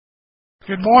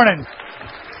Good morning.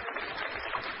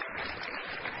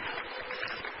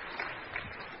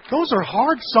 Those are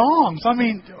hard songs. I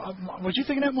mean, was you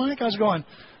thinking that, Mike? I was going,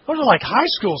 those are like high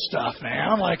school stuff, man.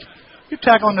 I'm like, you're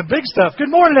tackling the big stuff.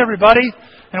 Good morning, everybody,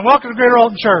 and welcome to Greater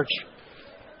Alton Church.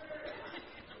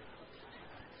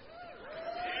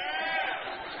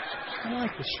 I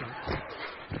like this shirt.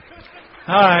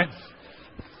 All right.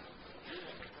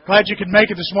 Glad you could make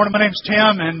it this morning. My name's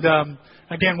Tim, and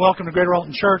again, welcome to Greater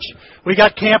Alton Church. We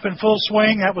got camp in full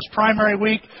swing. That was primary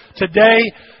week.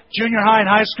 Today, junior high and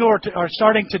high school are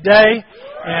starting today,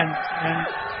 and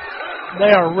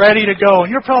they are ready to go.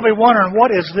 And you're probably wondering,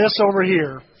 what is this over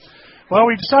here? Well,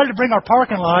 we decided to bring our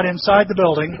parking lot inside the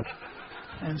building.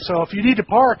 And so if you need to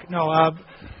park,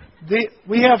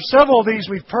 we have several of these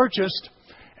we've purchased,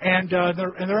 and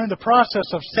they're in the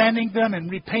process of sanding them and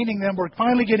repainting them. We're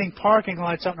finally getting parking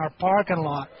lights out in our parking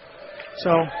lot.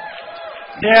 So,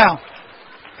 yeah.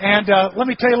 And let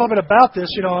me tell you a little bit about this.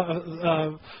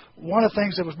 One of the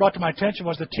things that was brought to my attention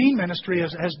was the teen ministry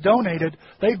has donated.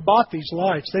 They've bought these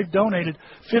lights. They've donated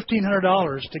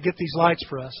 $1,500 to get these lights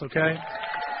for us, okay?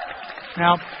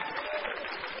 Now,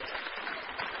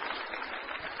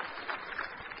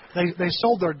 they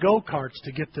sold their go-karts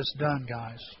to get this done,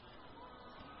 guys.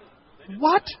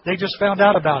 What? They just found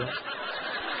out about it.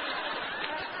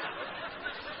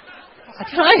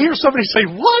 Did I hear somebody say,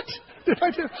 what? Did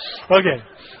I do? Okay.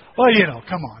 Well,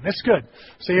 come on. It's good.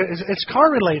 See, it's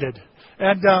car related.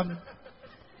 And,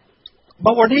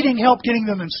 but we're needing help getting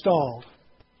them installed.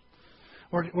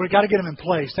 We've got to get them in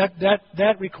place.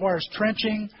 That requires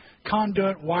trenching,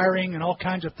 conduit, wiring, and all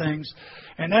kinds of things.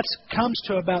 And that comes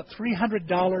to about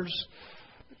 $300,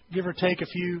 give or take a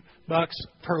few bucks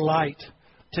per light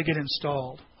to get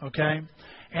installed. Okay?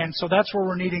 And so that's where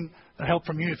we're needing the help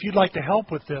from you. If you'd like to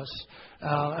help with this,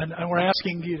 and we're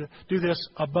asking you to do this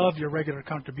above your regular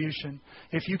contribution.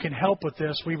 If you can help with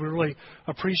this, we would really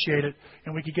appreciate it,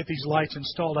 and we could get these lights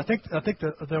installed. I think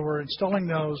that we're installing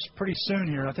those pretty soon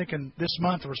here. I think in this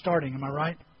month we're starting. Am I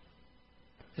right?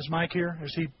 Is Mike here? Or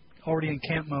is he already in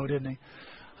camp mode, isn't he?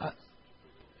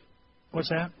 What's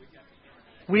that?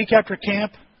 Week after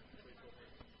camp?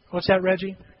 What's that,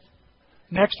 Reggie?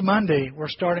 Next Monday, we're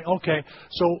starting. Okay,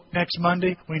 so next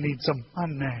Monday, we need some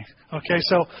money. Okay,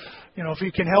 so, if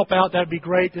you can help out, that'd be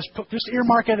great. Just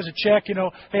earmark it as a check.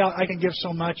 Hey, I can give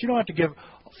so much. You don't have to give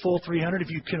full $300. If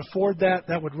you can afford that,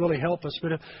 that would really help us.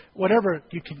 But whatever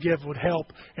you can give would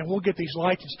help. And we'll get these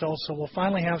lights installed, so we'll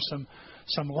finally have some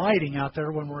lighting out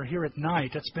there when we're here at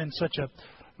night. That's been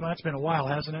that's been a while,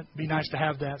 hasn't it? It'd be nice to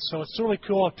have that. So it's really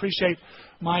cool. I appreciate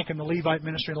Mike and the Levite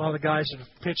ministry, and a lot of the guys that have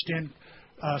pitched in.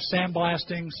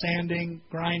 Sandblasting, sanding,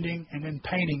 grinding, and then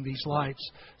painting these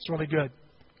lights. It's really good.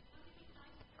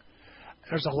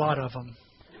 There's a lot of them.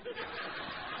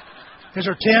 Is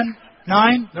there 10?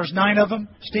 9? There's 9 of them.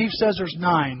 Steve says there's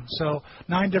 9. So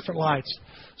 9 different lights.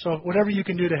 So whatever you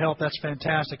can do to help, that's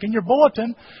fantastic. In your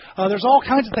bulletin, there's all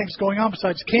kinds of things going on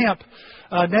besides camp.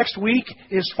 Next week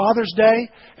is Father's Day,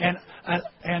 and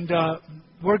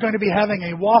we're going to be having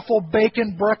a waffle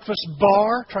bacon breakfast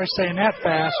bar. Try saying that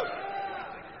fast.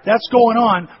 That's going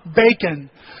on. Bacon.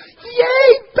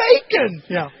 Yay, bacon!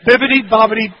 Yeah. Bibbidi,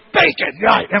 bobbidi, bacon.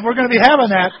 Right. And we're going to be having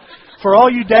that for all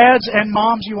you dads and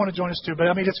moms. You want to join us too. But,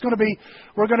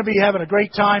 we're going to be having a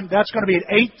great time. That's going to be at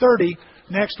 8:30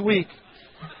 next week.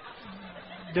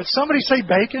 Did somebody say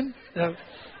bacon? If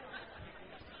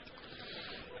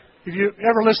you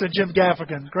ever listen to Jim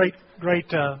Gaffigan, great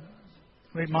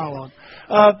monologue.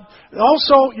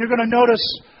 Also, you're going to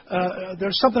notice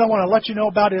there's something I want to let you know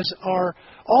about is our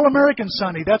All-American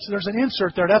Sunday. There's an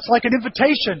insert there. That's like an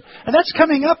invitation. And that's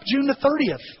coming up June the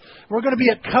 30th. We're going to be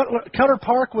at Cutter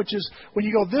Park, which is when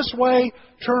you go this way,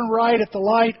 turn right at the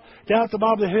light, down at the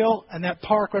bottom of the hill, and that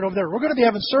park right over there. We're going to be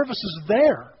having services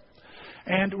there.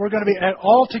 And we're going to be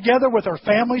all together with our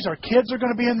families. Our kids are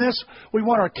going to be in this. We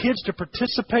want our kids to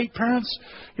participate, parents.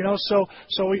 So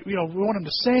we want them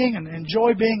to sing and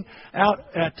enjoy being out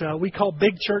at we call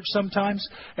Big Church sometimes.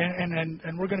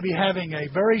 And we're going to be having a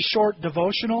very short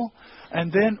devotional.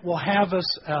 And then we'll have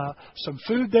some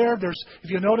food there.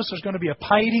 If you notice, there's going to be a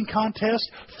pie eating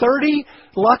contest. 30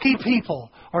 lucky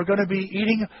people are going to be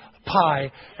eating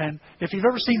pie. And if you've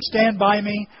ever seen Stand By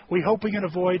Me, we hope we can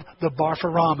avoid the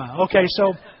Barfarama. Okay,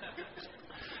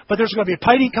 but there's going to be a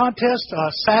pie eating contest,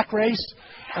 a sack race,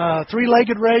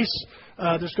 3-legged race.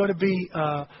 There's going to be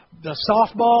the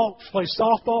softball, play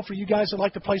softball for you guys that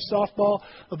like to play softball.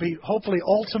 There'll be hopefully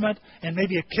ultimate and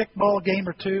maybe a kickball game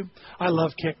or two. I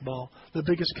love kickball, the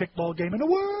biggest kickball game in the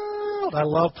world. I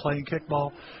love playing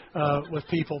kickball with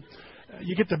people.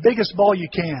 You get the biggest ball you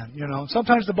can,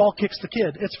 Sometimes the ball kicks the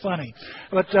kid. It's funny.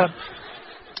 But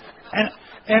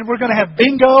And we're going to have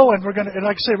bingo, and we're going to, and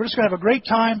like I say, we're just going to have a great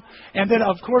time. And then,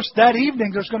 of course, that evening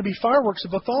there's going to be fireworks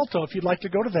at Bethalto if you'd like to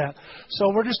go to that.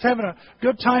 So we're just having a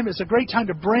good time. It's a great time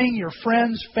to bring your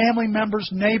friends, family members,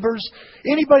 neighbors,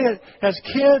 anybody that has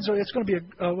kids. Or it's going to be.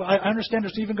 I understand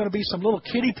there's even going to be some little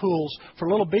kiddie pools for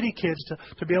little bitty kids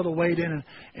to be able to wade in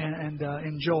and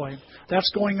enjoy.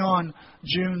 That's going on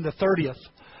June the 30th.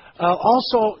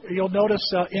 Also, you'll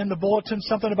notice in the bulletin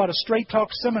something about a Straight Talk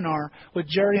seminar with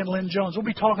Jerry and Lynn Jones. We'll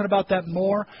be talking about that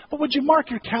more. But would you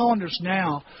mark your calendars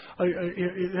now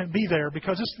and be there?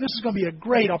 Because this is going to be a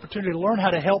great opportunity to learn how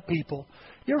to help people.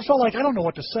 You ever felt like, I don't know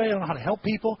what to say, I don't know how to help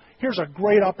people? Here's a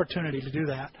great opportunity to do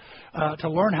that, to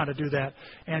learn how to do that.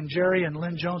 And Jerry and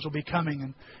Lynn Jones will be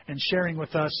coming and sharing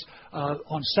with us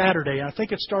on Saturday. I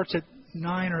think it starts at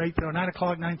 9 or 8 or 9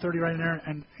 o'clock, 9:30 right in there,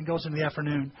 and goes into the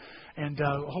afternoon. And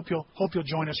hope you'll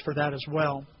join us for that as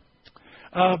well.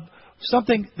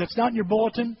 Something that's not in your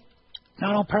bulletin,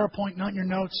 not on PowerPoint, not in your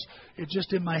notes, it's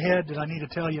just in my head that I need to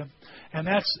tell you. And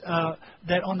that's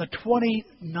that on the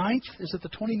 29th, is it the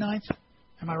 29th?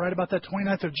 Am I right about that?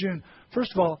 29th of June.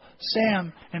 First of all,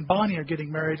 Sam and Bonnie are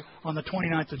getting married on the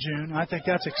 29th of June. I think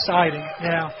that's exciting.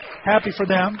 Yeah, happy for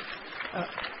them.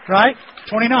 Right?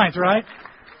 29th, right?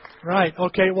 Right.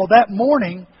 Okay. Well, that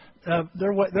morning,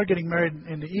 they're getting married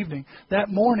in the evening. That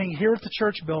morning, here at the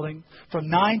church building, from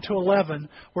 9 to 11,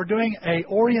 we're doing a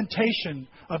orientation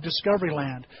of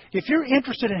Discoveryland. If you're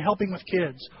interested in helping with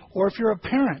kids, or if you're a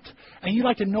parent and you'd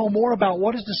like to know more about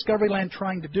what is Discoveryland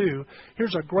trying to do,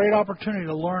 here's a great opportunity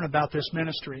to learn about this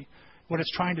ministry, what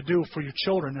it's trying to do for your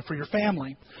children and for your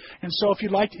family. And so if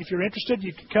you're interested,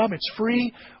 you can come. It's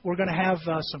free. We're going to have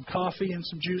some coffee and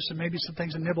some juice and maybe some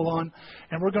things to nibble on.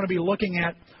 And we're going to be looking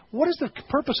at what is the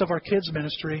purpose of our kids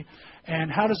ministry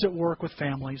and how does it work with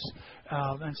families.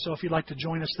 And so if you'd like to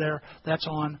join us there, that's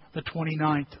on the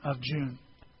 29th of June.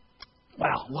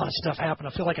 Wow, a lot of stuff happened.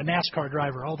 I feel like a NASCAR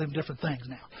driver, all them different things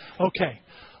now. Okay.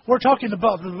 We're talking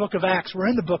about the book of Acts. We're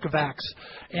in the book of Acts.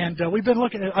 And we've been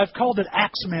looking at, I've called it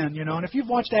Axemen, And if you've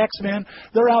watched Axemen,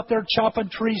 they're out there chopping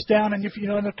trees down. And,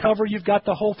 in the cover, you've got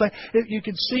the whole thing. You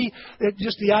can see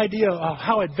just the idea of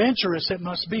how adventurous it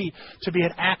must be to be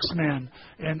an axeman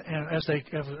and as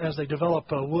they develop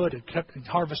wood and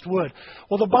harvest wood.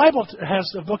 Well, the Bible has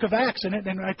the book of Acts in it.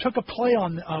 And I took a play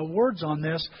on words on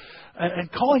this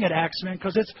and calling it Axemen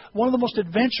because it's one of the most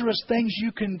adventurous things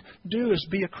you can do is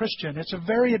be a Christian. It's a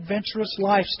very adventurous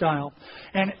lifestyle.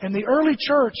 And in the early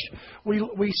church,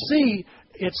 we see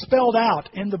it spelled out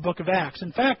in the book of Acts.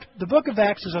 In fact, the book of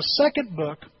Acts is a second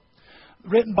book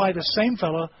written by the same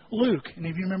fellow, Luke. And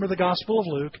if you remember the Gospel of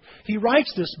Luke, he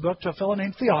writes this book to a fellow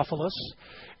named Theophilus.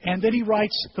 And then he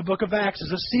writes the book of Acts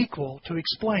as a sequel to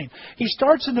explain. He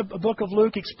starts in the book of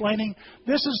Luke explaining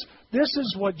this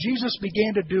is what Jesus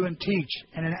began to do and teach.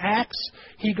 And in Acts,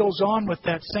 he goes on with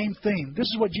that same theme. This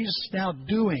is what Jesus is now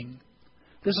doing.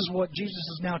 This is what Jesus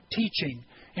is now teaching.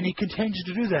 And he continues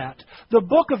to do that. The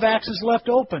book of Acts is left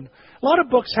open. A lot of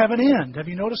books have an end. Have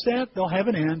you noticed that? They'll have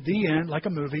an end, the end, like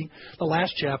a movie, the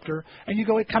last chapter. And you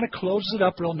go, it kind of closes it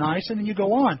up real nice, and then you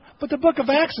go on. But the book of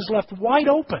Acts is left wide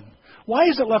open. Why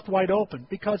is it left wide open?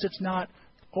 Because it's not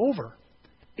over.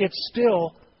 It's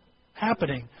still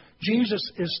happening.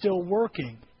 Jesus is still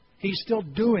working. He's still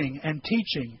doing and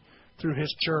teaching through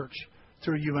His church,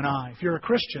 through you and I. If you're a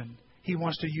Christian, He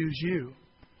wants to use you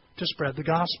to spread the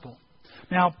gospel.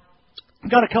 Now,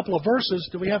 we've got a couple of verses.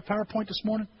 Do we have PowerPoint this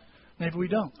morning? Maybe we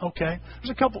don't. Okay. There's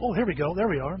a couple. Oh, here we go. There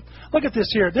we are. Look at this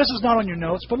here. This is not on your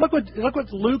notes, but look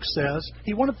what Luke says.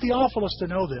 He wanted Theophilus to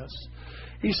know this.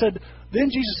 He said, then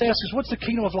Jesus asked us, what's the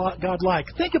kingdom of God like?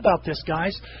 Think about this,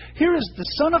 guys. Here is the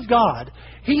Son of God.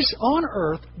 He's on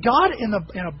earth, God in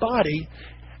a body,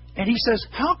 and He says,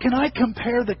 how can I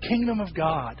compare the kingdom of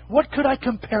God? What could I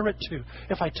compare it to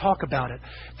if I talk about it?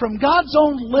 From God's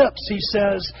own lips, He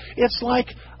says, it's like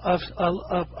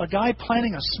a guy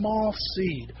planting a small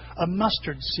seed, a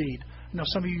mustard seed.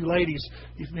 Some of you ladies,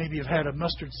 maybe have had a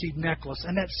mustard seed necklace,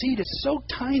 and that seed is so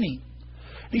tiny.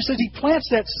 He says He plants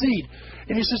that seed,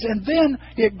 and He says, and then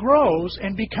it grows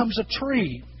and becomes a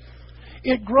tree.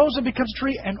 It grows and becomes a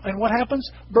tree, and what happens?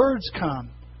 Birds come.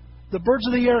 The birds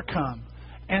of the air come,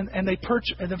 and they perch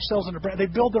themselves on the branch. They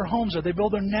build their homes there. They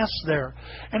build their nests there.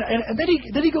 And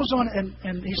then he goes on,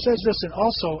 and he says this, and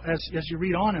also, as you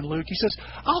read on in Luke, he says,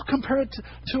 I'll compare it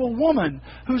to a woman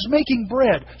who's making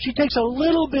bread. She takes a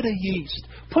little bit of yeast,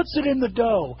 puts it in the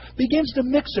dough, begins to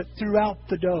mix it throughout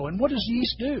the dough. And what does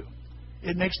yeast do?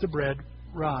 It makes the bread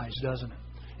rise, doesn't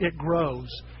it? It grows.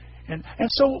 And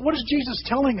so what is Jesus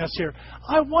telling us here?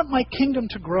 I want my kingdom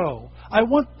to grow. I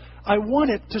want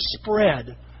it to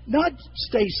spread. Not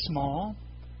stay small.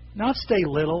 Not stay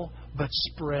little, but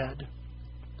spread.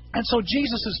 And so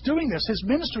Jesus is doing this. His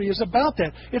ministry is about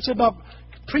that. It's about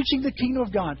preaching the kingdom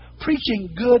of God, preaching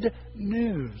good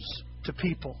news to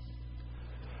people.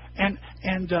 And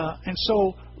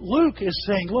so Luke is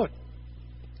saying, look,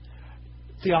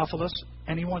 Theophilus,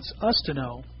 and he wants us to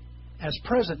know, as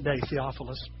present day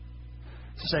Theophilus,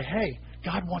 to say, hey,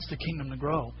 God wants the kingdom to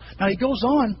grow. Now he goes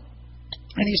on,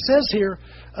 and he says here,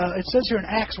 it says here in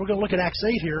Acts, we're going to look at Acts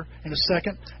 8 here in a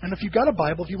second. And if you've got a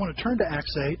Bible, if you want to turn to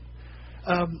Acts 8,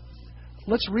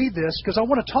 let's read this, because I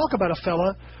want to talk about a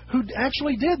fella who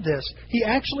actually did this. He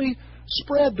actually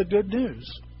spread the good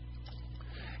news.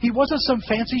 He wasn't some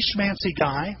fancy schmancy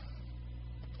guy.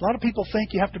 A lot of people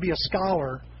think you have to be a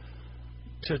scholar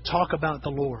to talk about the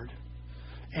Lord.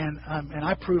 And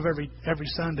I prove every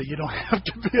Sunday you don't have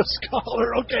to be a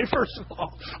scholar. Okay, first of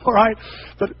all right.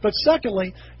 But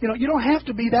secondly, you don't have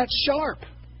to be that sharp.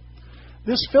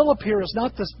 This Philip here is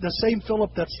not the same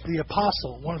Philip that's the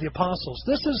apostle, one of the apostles.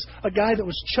 This is a guy that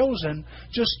was chosen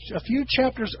just a few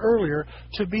chapters earlier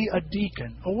to be a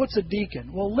deacon. Well, what's a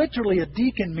deacon? Well, literally a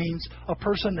deacon means a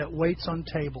person that waits on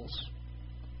tables.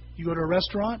 You go to a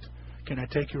restaurant, can I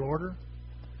take your order?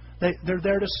 They're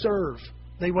there to serve.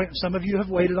 They wait. Some of you have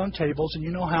waited on tables, and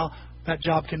you know how that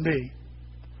job can be.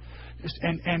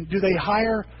 And do they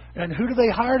hire? And who do they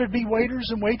hire to be waiters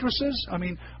and waitresses? I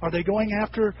mean, are they going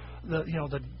after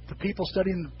the people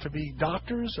studying to be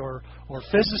doctors or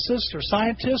physicists or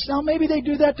scientists? Now, maybe they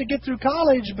do that to get through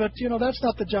college, but that's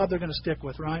not the job they're going to stick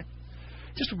with, right?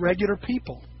 Just regular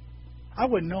people. I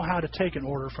wouldn't know how to take an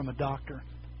order from a doctor.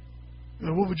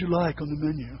 What would you like on the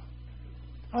menu?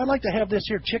 I'd like to have this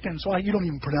here chicken, so you don't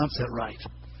even pronounce that right.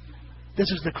 This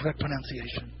is the correct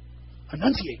pronunciation.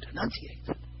 Enunciate.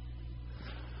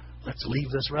 Let's leave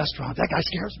this restaurant. That guy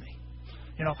scares me.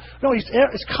 No,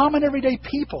 it's common everyday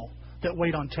people that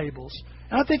wait on tables.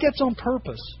 And I think that's on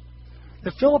purpose.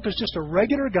 That Philip is just a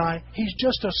regular guy. He's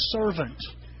just a servant.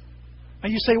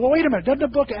 And you say, well, wait a minute. Doesn't the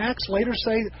book of Acts later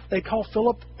say they call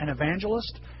Philip an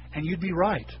evangelist? And you'd be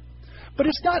right. But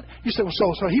it's not, you say, well,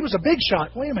 so he was a big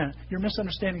shot. Wait a minute, you're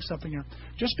misunderstanding something here.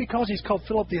 Just because he's called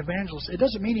Philip the Evangelist, it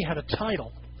doesn't mean he had a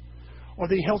title or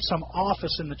that he held some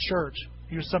office in the church.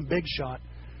 He was some big shot.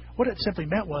 What it simply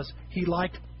meant was he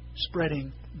liked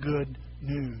spreading good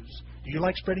news. Do you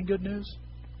like spreading good news?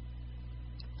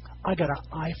 I got an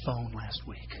iPhone last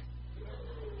week.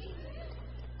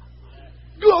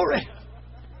 Glory!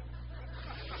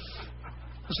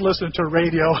 I was listening to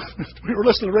radio. We were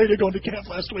listening to radio going to camp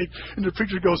last week, and the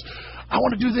preacher goes, I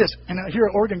want to do this. And I hear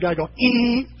an organ guy go,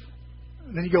 ee.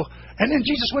 And then you go, and then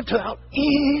Jesus went to out,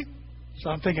 ee. So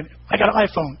I'm thinking, I got an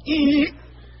iPhone, ee.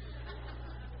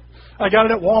 I got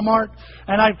it at Walmart,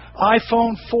 and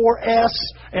iPhone 4S,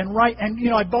 and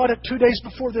I bought it 2 days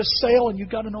before this sale, and you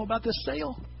got to know about this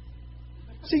sale.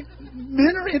 See,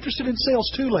 men are interested in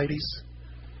sales too, ladies.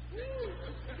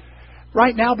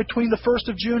 Right now, between the 1st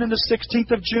of June and the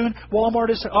 16th of June, Walmart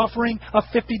is offering a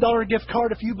 $50 gift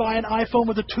card if you buy an iPhone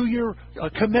with a 2-year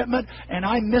commitment, and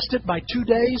I missed it by 2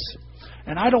 days.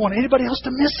 And I don't want anybody else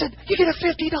to miss it. You get a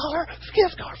 $50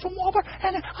 gift card from Walmart,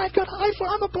 and I've got an iPhone.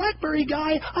 I'm a BlackBerry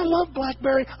guy. I love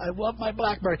BlackBerry. I love my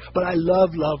BlackBerry, but I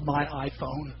love my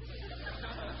iPhone.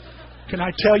 Can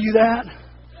I tell you that?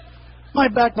 My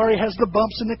BlackBerry has the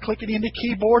bumps and the clickety in the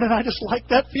keyboard, and I just like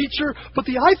that feature. But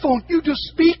the iPhone, you just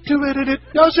speak to it, and it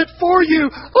does it for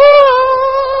you.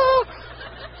 Ah!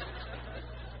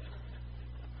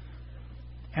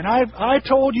 And I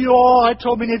told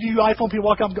many of you iPhone people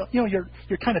walk up and go, you're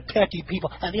kind of techie people.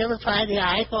 Have you ever tried the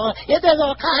iPhone? It does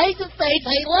all kinds of things.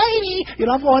 Hey, lady.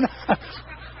 I'm going,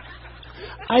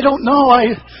 I don't know.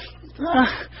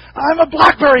 I'm a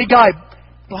BlackBerry guy.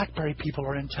 BlackBerry people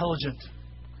are intelligent.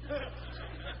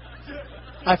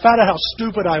 I found out how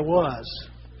stupid I was.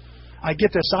 I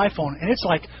get this iPhone, and it's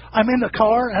like I'm in the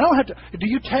car, and I don't have to. Do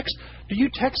you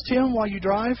text him while you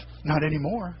drive? Not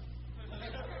anymore.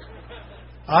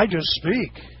 I just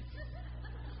speak,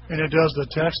 and it does the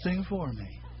texting for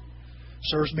me.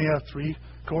 Serves me a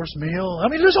 3-course meal. I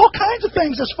mean, there's all kinds of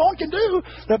things this phone can do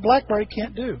that BlackBerry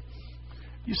can't do.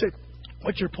 You say,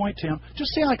 what's your point, Tim?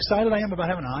 Just see how excited I am about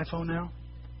having an iPhone now.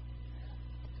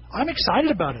 I'm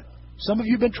excited about it. Some of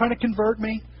you have been trying to convert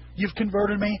me. You've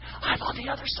converted me. I'm on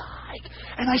the other side.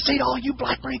 And I say to all you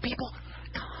BlackBerry people,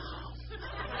 come.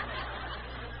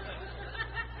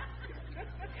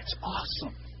 It's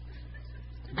awesome.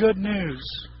 Good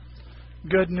news.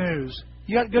 Good news.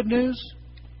 You got good news?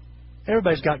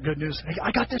 Everybody's got good news. Hey,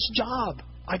 I got this job.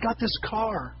 I got this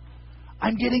car.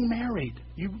 I'm getting married.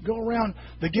 You go around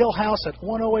the Gill house at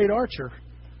 108 Archer.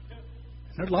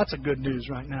 There's lots of good news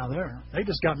right now there. They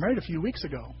just got married a few weeks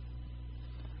ago.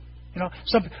 You know,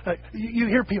 you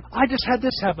hear people, I just had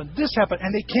this happen,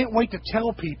 and they can't wait to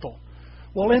tell people.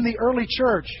 Well, in the early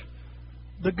church,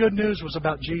 the good news was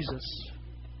about Jesus.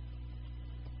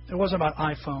 It wasn't about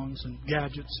iPhones and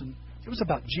gadgets, and it was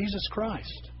about Jesus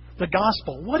Christ. The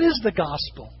gospel. What is the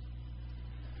gospel?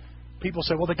 People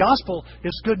say, well, the gospel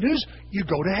is good news. You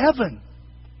go to heaven.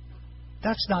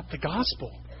 That's not the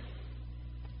gospel.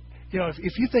 You know,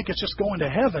 if you think it's just going to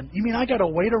heaven, you mean I got to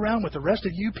wait around with the rest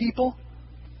of you people?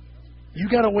 You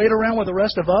got to wait around with the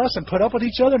rest of us and put up with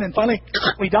each other, and then finally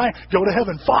we die, go to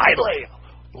heaven. Finally,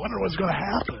 I wonder what's going to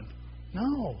happen.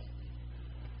 No,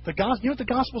 the gospel. You know what the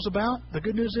gospel's about? The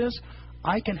good news is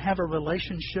I can have a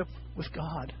relationship with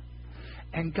God,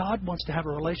 and God wants to have a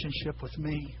relationship with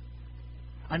me.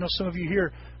 I know some of you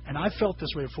here, and I've felt this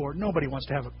way before. Nobody wants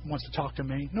to talk to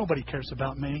me. Nobody cares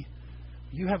about me.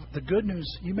 You have the good news.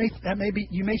 You may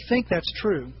think that's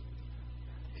true.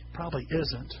 It probably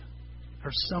isn't.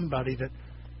 There's somebody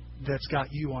that's got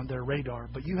you on their radar.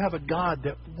 But you have a God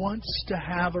that wants to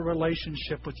have a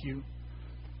relationship with you.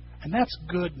 And that's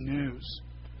good news.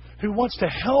 Who wants to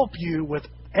help you with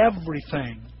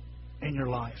everything in your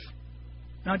life.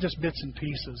 Not just bits and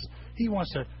pieces. He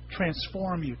wants to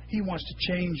transform you. He wants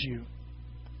to change you.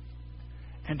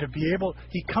 And to be able,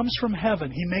 He comes from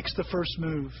heaven. He makes the first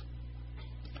move.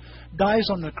 Dies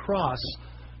on the cross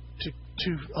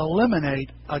to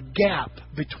eliminate a gap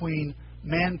between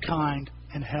mankind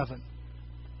and heaven.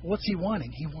 What's He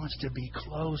wanting? He wants to be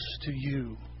close to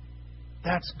you.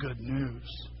 That's good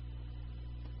news.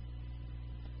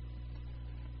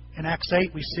 In Acts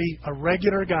 8, we see a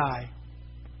regular guy.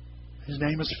 His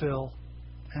name is Phil.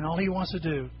 And all he wants to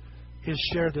do is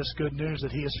share this good news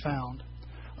that he has found.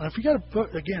 If you got a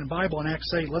book, again, Bible in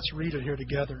Acts 8, let's read it here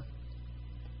together.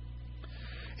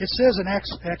 It says in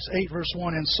Acts 8, verse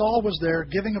 1, and Saul was there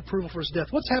giving approval for his death.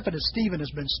 What's happened is Stephen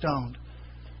has been stoned.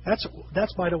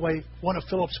 That's, by the way, one of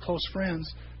Philip's close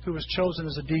friends who was chosen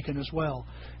as a deacon as well.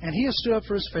 And he has stood up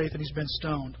for his faith and he's been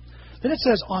stoned. Then it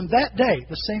says, on that day,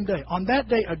 the same day, on that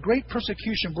day a great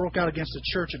persecution broke out against the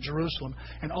church at Jerusalem,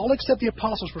 and all except the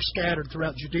apostles were scattered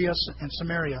throughout Judea and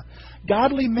Samaria.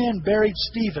 Godly men buried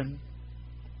Stephen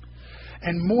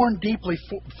and mourned deeply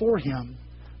for him.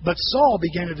 But Saul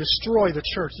began to destroy the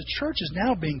church. The church is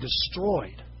now being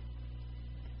destroyed.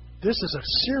 This is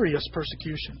a serious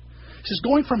persecution. It says,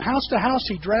 going from house to house,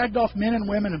 he dragged off men and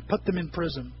women and put them in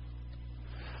prison.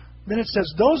 Then it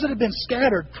says, those that had been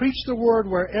scattered preached the word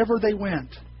wherever they went.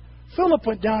 Philip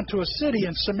went down to a city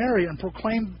in Samaria and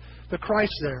proclaimed the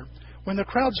Christ there. When the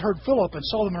crowds heard Philip and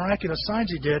saw the miraculous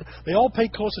signs he did, they all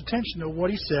paid close attention to what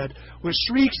he said. With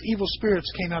shrieks, evil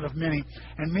spirits came out of many,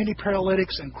 and many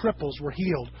paralytics and cripples were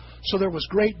healed. So there was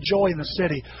great joy in the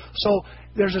city. So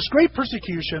there's this great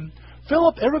persecution.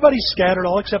 Philip, everybody's scattered,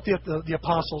 all except the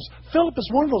apostles. Philip is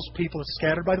one of those people that's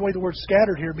scattered. By the way, the word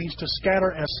scattered here means to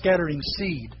scatter as scattering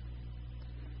seed.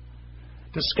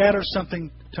 To scatter something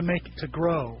to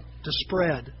grow, to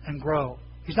spread and grow.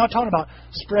 He's not talking about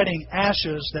spreading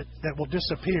ashes that will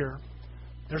disappear.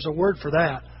 There's a word for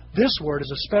that. This word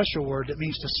is a special word that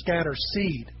means to scatter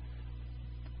seed,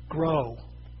 grow.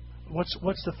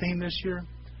 What's the theme this year?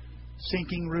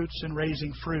 Sinking roots and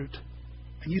raising fruit.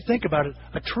 And you think about it,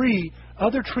 a tree,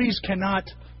 other trees cannot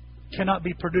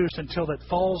be produced until that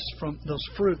falls from those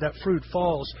fruit. That fruit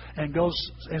falls and goes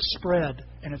and spread,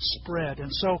 and it's spread.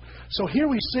 And so here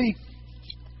we see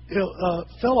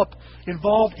Philip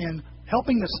involved in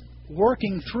helping this,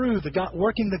 working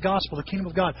the gospel, the kingdom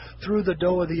of God, through the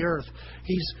dough of the earth.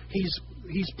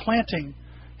 He's planting.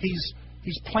 He's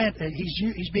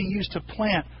being used to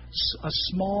plant a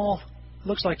small,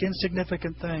 looks like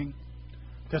insignificant thing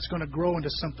that's going to grow into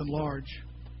something large.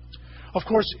 Of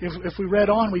course, if we read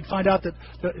on, we'd find out that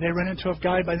they ran into a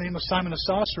guy by the name of Simon the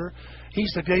Sorcerer.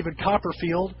 He's the David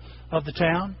Copperfield of the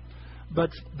town.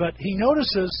 But he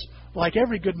notices, like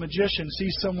every good magician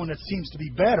sees someone that seems to be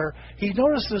better, he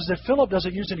notices that Philip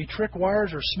doesn't use any trick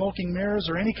wires or smoking mirrors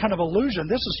or any kind of illusion.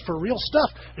 This is for real stuff,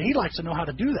 and he likes to know how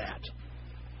to do that.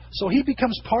 So he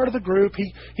becomes part of the group.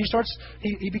 He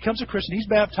becomes a Christian. He's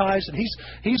baptized, and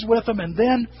he's with them. And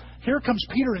then here comes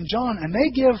Peter and John, and they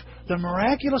give the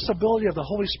miraculous ability of the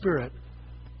Holy Spirit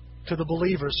to the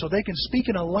believers so they can speak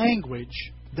in a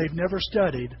language they've never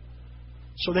studied,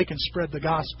 so they can spread the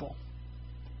gospel.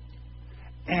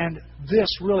 And this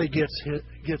really gets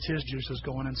his juices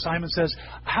going. And Simon says,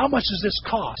 how much does this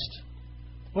cost?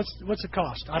 What's it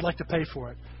cost? I'd like to pay for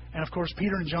it. And of course,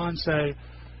 Peter and John say,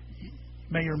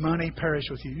 may your money perish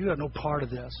with you. You have no part of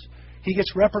this. He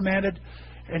gets reprimanded,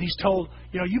 and he's told,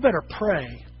 you better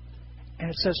pray. And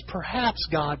it says, perhaps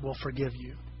God will forgive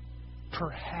you.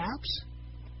 Perhaps.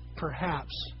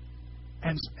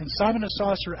 And Simon the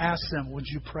sorcerer asks them, would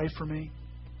you pray for me?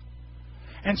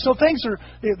 And so things are,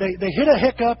 they hit a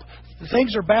hiccup.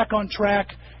 Things are back on track.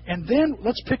 And then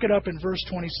let's pick it up in verse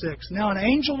 26. Now an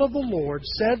angel of the Lord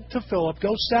said to Philip,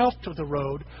 go south to the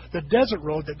road, the desert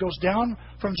road that goes down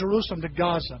from Jerusalem to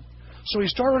Gaza. So he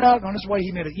started out on his way.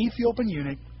 He met an Ethiopian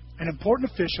eunuch, an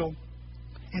important official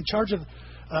in charge of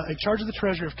the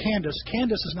treasury of Candace.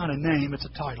 Candace is not a name, it's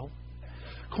a title.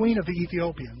 Queen of the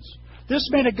Ethiopians. This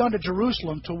man had gone to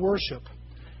Jerusalem to worship.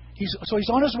 He's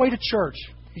on his way to church.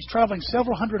 He's traveling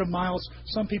several hundred of miles.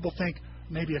 Some people think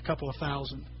maybe a couple of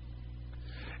thousand.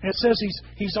 And it says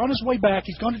he's on his way back.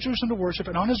 He's gone to Jerusalem to worship.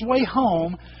 And on his way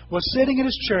home was sitting in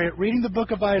his chariot reading the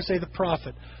book of Isaiah the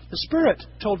prophet. The Spirit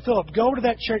told Philip, go to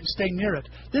that chariot and stay near it.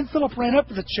 Then Philip ran up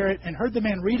to the chariot and heard the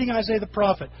man reading Isaiah the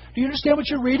prophet. Do you understand what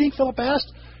you're reading? Philip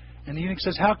asked. And the eunuch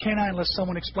says, how can I unless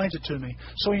someone explains it to me?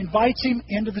 So he invites him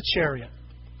into the chariot.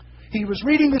 He was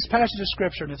reading this passage of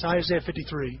Scripture, and it's Isaiah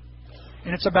 53.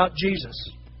 And it's about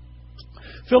Jesus.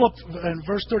 Philip, in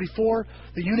verse 34,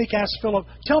 the eunuch asked Philip,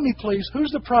 tell me please,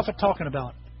 who's the prophet talking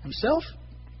about? Himself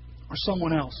or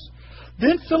someone else?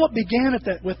 Then Philip began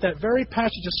with that very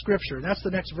passage of Scripture. That's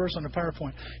the next verse on the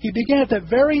PowerPoint. He began at that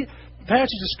very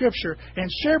passage of Scripture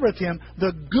and shared with him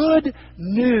the good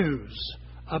news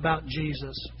about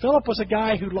Jesus. Philip was a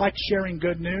guy who liked sharing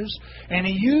good news, and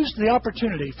he used the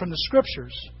opportunity from the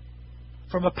Scriptures,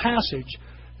 from a passage,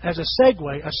 as a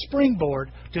segue, a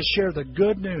springboard to share the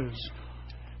good news,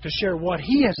 to share what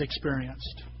he has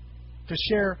experienced, to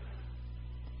share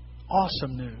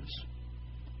awesome news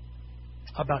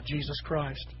about Jesus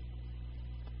Christ.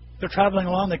 They're traveling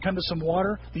along, they come to some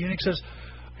water. The eunuch says,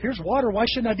 here's water, why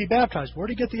shouldn't I be baptized? Where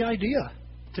did he get the idea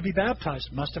to be baptized?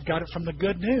 Must have got it from the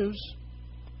good news.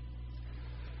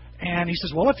 And he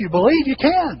says, well, if you believe, you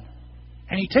can.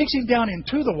 And he takes him down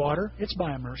into the water, it's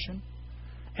by immersion,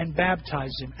 and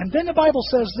baptizes him. And then the Bible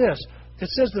says this, it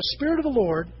says the Spirit of the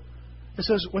Lord, it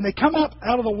says when they come up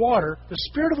out of the water, the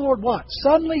Spirit of the Lord what?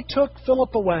 Suddenly took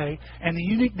Philip away, and the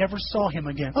eunuch never saw him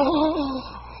again.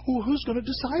 Oh, who's going to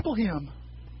disciple him?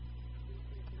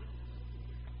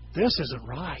 This isn't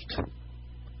right.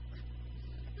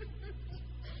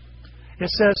 It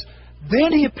says,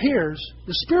 then he appears,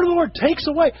 the Spirit of the Lord takes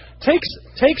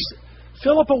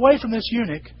Philip away from this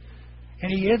eunuch,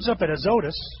 and he ends up at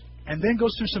Azotus, and then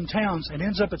goes through some towns and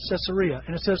ends up at Caesarea.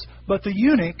 And it says, but the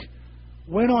eunuch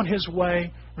went on his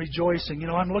way rejoicing. You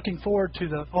know, I'm looking forward to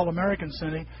the All-American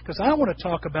Sunday because I want to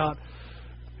talk about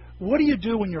what do you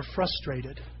do when you're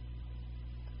frustrated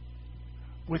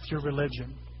with your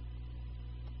religion?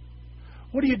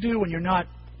 What do you do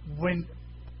when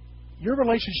your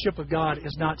relationship with God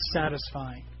is not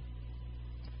satisfying?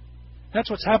 That's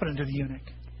what's happening to the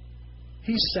eunuch.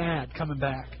 He's sad coming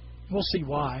back. We'll see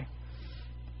why.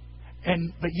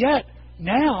 But yet,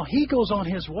 now he goes on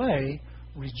his way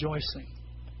rejoicing.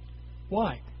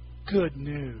 Why? Good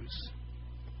news.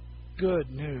 Good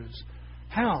news.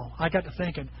 How? I got to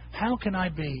thinking, how can I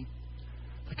be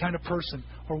the kind of person,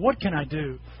 or what can I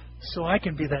do so I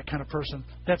can be that kind of person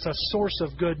that's a source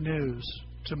of good news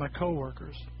to my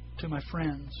coworkers, to my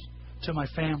friends, to my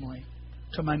family,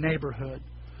 to my neighborhood,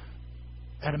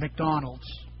 at a McDonald's,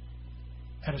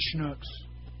 at a Schnucks,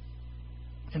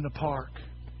 in the park.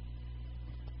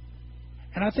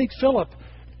 And I think Philip,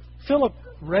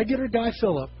 regular guy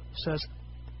Philip, says,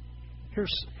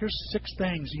 here's 6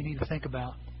 things you need to think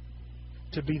about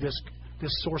to be this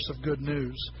source of good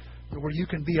news, where you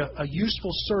can be a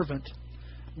useful servant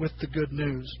with the good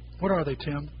news. What are they,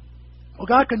 Tim? Well,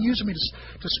 God can use me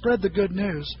to spread the good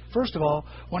news, first of all,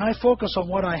 when I focus on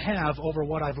what I have over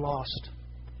what I've lost.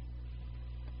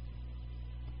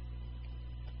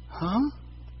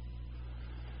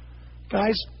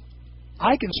 Guys,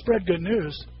 I can spread good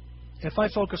news if I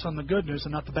focus on the good news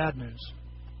and not the bad news.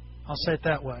 I'll say it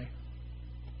that way.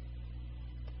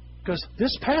 Because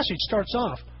this passage starts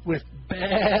off with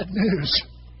bad news.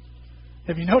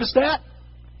 Have you noticed that?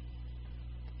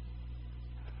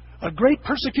 A great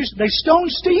persecution. They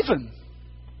stoned Stephen.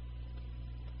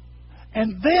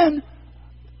 And then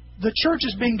the church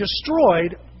is being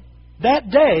destroyed that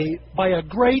day by a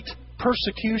great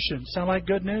persecution. Sound like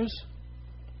good news?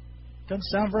 Doesn't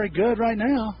sound very good right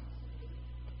now.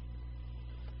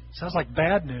 Sounds like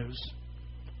bad news.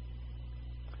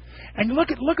 And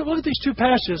look at these 2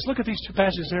 passages. Look at these 2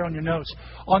 passages here on your notes.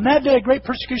 On that day, a great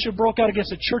persecution broke out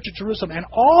against the church at Jerusalem, and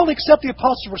all except the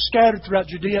apostles were scattered throughout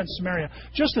Judea and Samaria.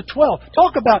 Just the 12.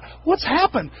 Talk about what's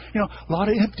happened. You know, a lot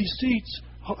of empty seats.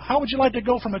 How would you like to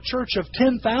go from a church of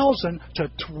 10,000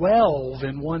 to 12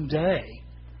 in one day?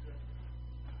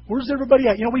 Where's everybody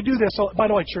at? You know, we do this. By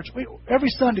the way, church, every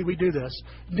Sunday we do this.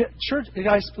 Church,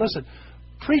 guys, listen.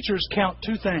 preachers count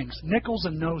two things, nickels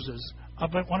and noses. I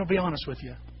want to be honest with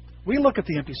you. We look at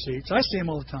the empty seats. I see them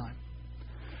all the time.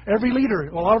 Every leader,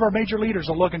 a lot of our major leaders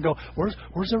will look and go, where's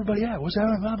everybody at? Where's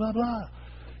that? Blah, blah, blah.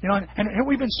 You know, and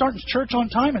we've been starting church on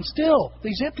time, and still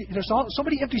there's so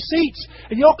many empty seats,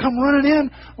 and you all come running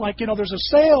in like, you know, there's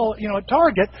a sale, you know, at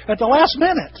Target at the last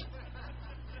minute.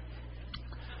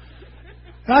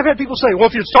 And I've had people say, well,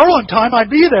 if you'd start on time, I'd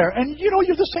be there. And, you know,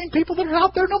 you're the same people that are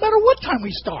out there no matter what time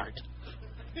we start.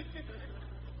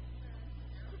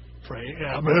 Pray,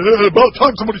 yeah, about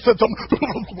time somebody said something.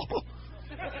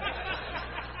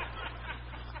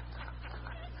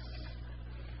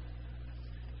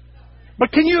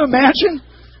 But can you imagine?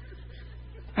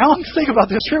 Alan, think about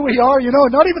this. Here we are, you know,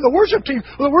 not even the worship team.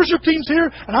 Well, the worship team's here,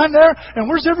 and I'm there, and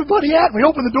where's everybody at? And we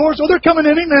open the doors. Oh, they're coming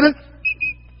in any minute.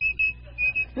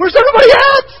 Where's everybody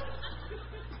at?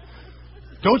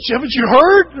 Haven't you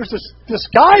heard? There's this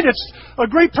guy that's a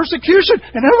great persecution,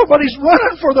 and everybody's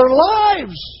running for their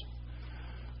lives.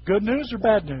 Good news or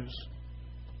bad news?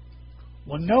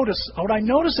 Well, notice what I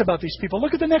notice about these people.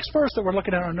 Look at the next verse that we're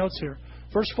looking at in our notes here.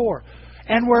 Verse 4.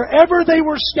 And wherever they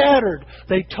were scattered,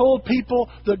 they told people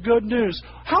the good news.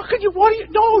 How could you?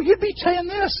 No, you'd be saying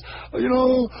this. You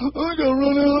know, I got to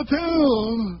run out of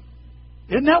town.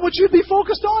 Isn't that what you'd be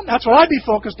focused on? That's what I'd be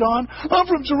focused on. I'm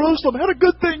from Jerusalem. Had a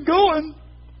good thing going.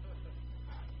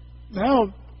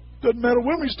 Now, doesn't matter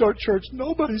when we start church.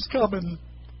 Nobody's coming.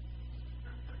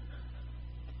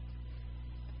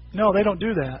 No, they don't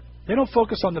do that. They don't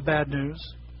focus on the bad news.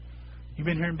 You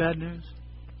been hearing bad news?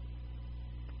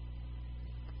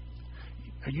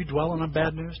 Are you dwelling on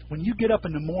bad news? When you get up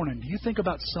in the morning, do you think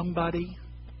about somebody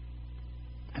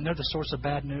and they're the source of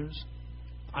bad news?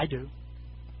 I do.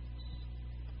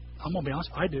 I'm going to be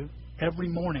honest, I do. Every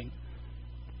morning.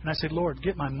 And I say, Lord,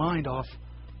 get my mind off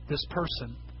this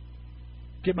person.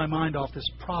 Get my mind off this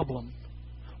problem.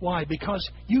 Why? Because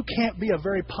you can't be a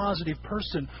very positive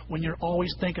person when you're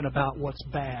always thinking about what's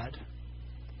bad.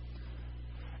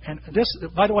 And this,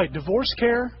 by the way, divorce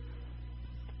care,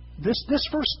 this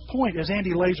first point is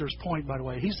Andy Lazer's point, by the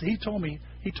way. He told me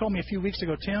a few weeks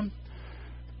ago, Tim,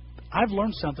 I've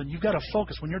learned something. You've got to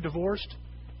focus when you're divorced,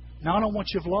 not on what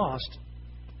you've lost,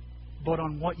 but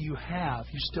on what you have,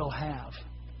 you still have.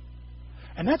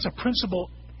 And that's a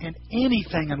principle in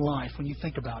anything in life when you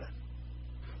think about it.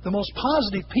 The most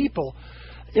positive people,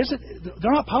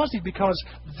 they're not positive because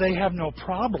they have no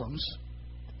problems.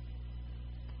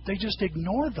 They just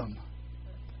ignore them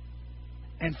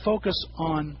and focus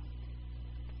on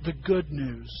the good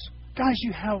news. Guys,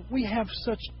 we have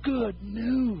such good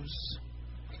news.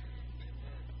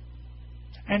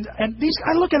 And these,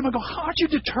 I look at them and go, aren't you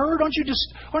deterred? Aren't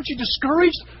you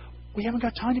discouraged? We haven't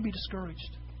got time to be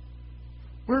discouraged.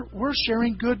 We're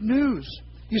sharing good news.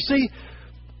 You see,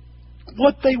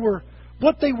 what they were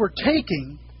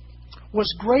taking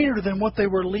was greater than what they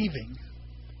were leaving.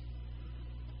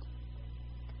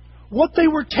 What they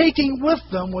were taking with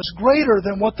them was greater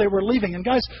than what they were leaving. And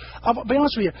guys, I'll be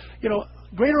honest with you. You know,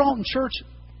 Greater Alton Church,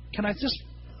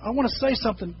 I want to say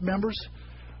something, members.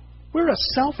 We're a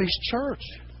selfish church.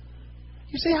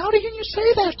 You say, how can you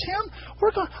say that, Tim?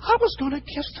 I was going to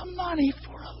give some money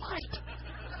for a light.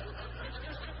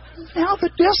 Now the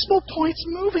decimal point's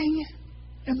moving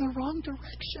in the wrong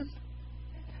direction.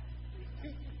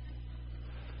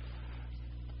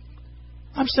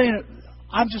 I'm saying it.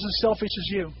 I'm just as selfish as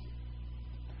you.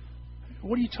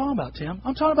 What are you talking about, Tim?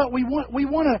 I'm talking about we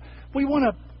want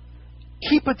to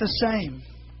keep it the same.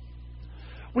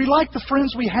 We like the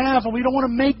friends we have, and we don't want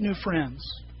to make new friends.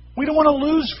 We don't want to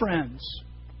lose friends.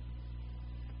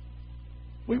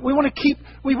 We want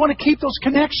to keep those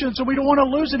connections, and we don't want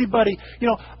to lose anybody. You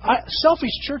know, selfish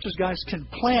churches, guys, can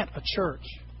plant a church,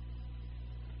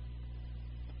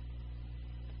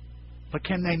 but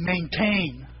can they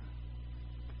maintain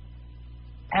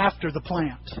after the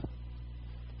plant?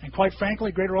 And quite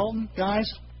frankly, Greater Alton,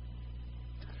 guys,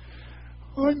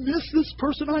 I miss this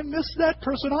person, I miss that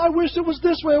person, I wish it was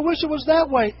this way, I wish it was that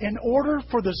way. In order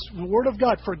for the Word of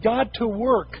God, for God to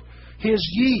work His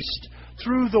yeast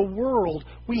through the world,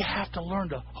 we have to learn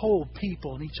to hold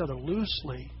people and each other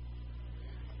loosely.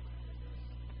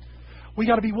 We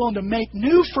got to be willing to make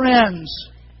new friends.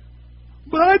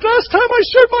 But last time I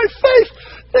shared my faith,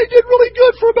 they did really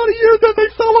good for about a year, then they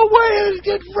fell away.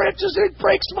 It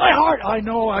breaks my heart. I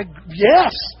know,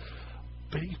 yes.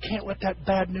 But you can't let that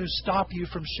bad news stop you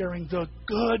from sharing the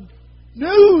good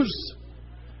news.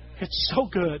 It's so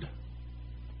good.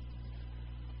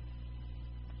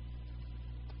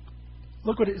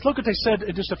 Look what they said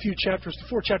in just a few chapters,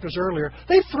 4 chapters earlier.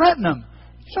 They threaten them.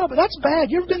 So, but that's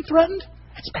bad. You ever been threatened?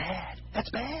 That's bad. That's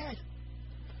bad.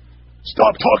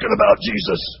 Stop talking about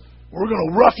Jesus. We're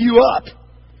going to rough you up.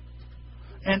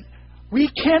 And we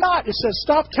cannot. It says,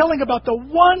 stop telling about the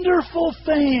wonderful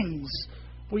things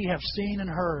we have seen and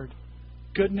heard.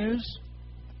 Good news?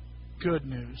 Good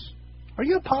news. Are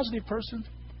you a positive person?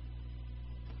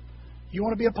 You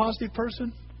want to be a positive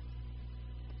person?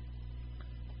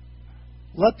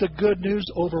 Let the good news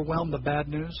overwhelm the bad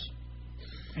news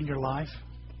in your life.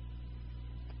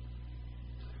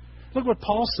 Look what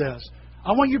Paul says.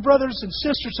 I want you brothers and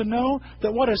sisters to know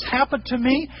that what has happened to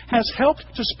me has helped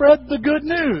to spread the good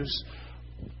news.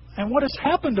 And what has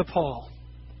happened to Paul?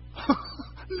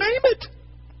 Name it.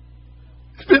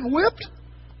 He's been whipped,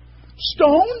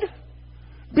 stoned,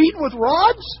 beaten with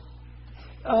rods.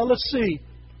 Let's see,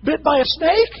 bit by a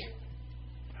snake.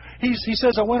 He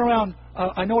says, I went around,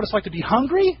 I know what it's like to be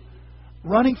hungry,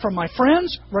 running from my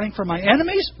friends, running from my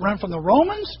enemies, running from the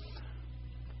Romans.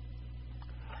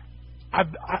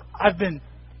 I've been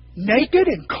naked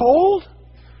and cold.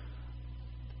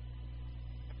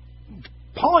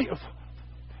 Paul,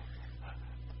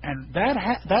 and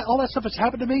that all that stuff that's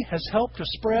happened to me has helped to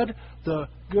spread the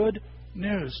good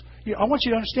news. I want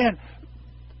you to understand,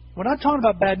 when I'm talking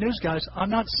about bad news, guys, I'm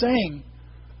not saying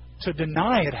to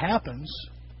deny it happens.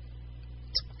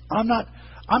 I'm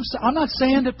not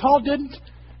saying that Paul didn't.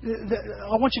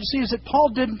 I want you to see is that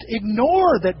Paul didn't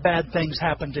ignore that bad things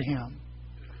happened to him.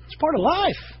 It's part of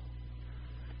life.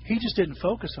 He just didn't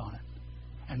focus on it.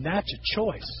 And that's a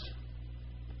choice.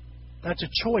 That's a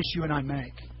choice you and I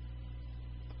make.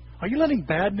 Are you letting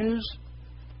bad news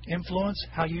influence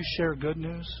how you share good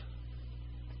news?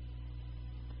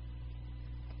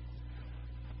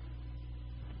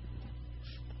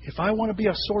 If I want to be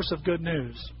a source of good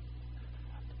news,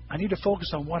 I need to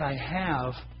focus on what I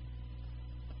have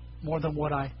more than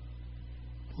what I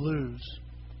lose.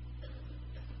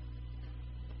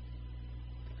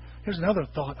 Here's another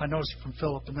thought I noticed from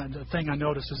Philip, and the thing I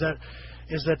noticed is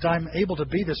that I'm able to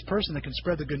be this person that can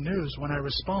spread the good news when I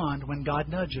respond when God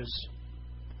nudges.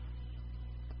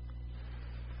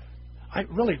 I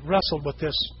really wrestled with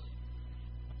this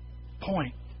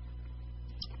point.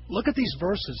 Look at these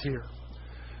verses here.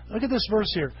 Look at this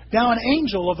verse here. Now an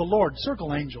angel of the Lord,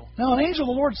 circle angel. Now an angel of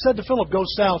the Lord said to Philip, go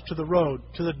south to the road,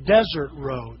 to the desert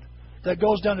road that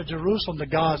goes down to Jerusalem to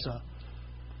Gaza.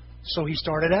 So he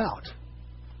started out.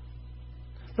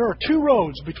 There are two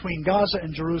roads between Gaza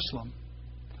and Jerusalem.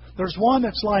 There's one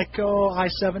that's like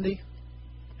I-70,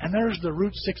 and there's the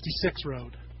Route 66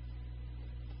 road,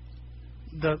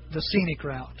 the scenic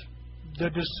route, the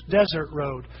desert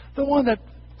road, the one that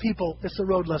it's the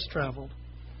road less traveled.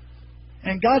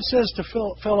 And God says to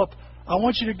Philip, I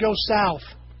want you to go south.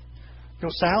 Go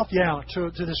south? Yeah,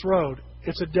 to this road.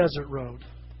 It's a desert road.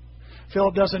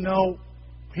 Philip doesn't know.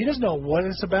 He doesn't know what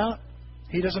it's about.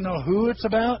 He doesn't know who it's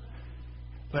about.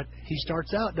 But he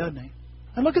starts out, doesn't he?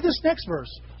 And look at this next verse.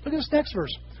 Look at this next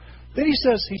verse. Then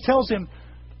he tells him,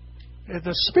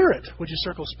 the Spirit, would you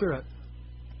circle Spirit,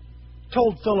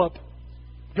 told Philip,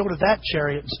 go to that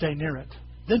chariot and stay near it.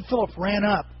 Then Philip ran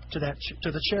up to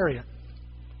the chariot.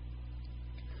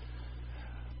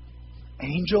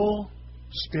 Angel,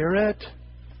 Spirit.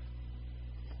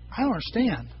 I don't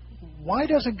understand. Why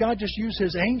doesn't God just use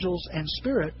His angels and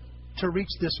Spirit to reach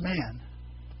this man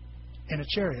in a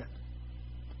chariot?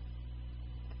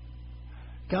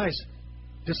 Guys,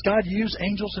 does God use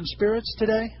angels and spirits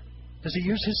today? Does He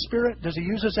use His Spirit? Does He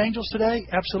use His angels today?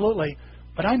 Absolutely.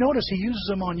 But I notice He uses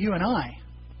them on you and I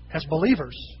as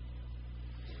believers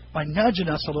by nudging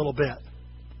us a little bit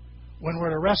when we're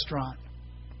at a restaurant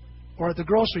or at the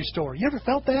grocery store. You ever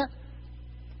felt that?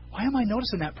 Why am I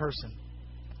noticing that person?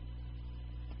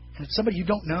 And it's somebody you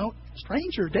don't know.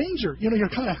 Stranger, danger. You're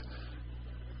kind of...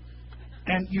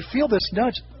 And you feel this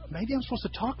nudge. Maybe I'm supposed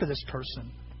to talk to this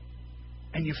person.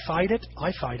 And you fight it.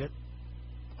 I fight it.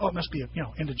 Oh, it must be,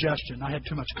 indigestion. I had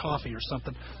too much coffee or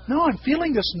something. No, I'm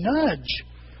feeling this nudge.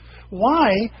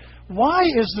 Why? Why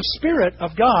is the Spirit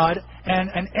of God and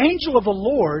an angel of the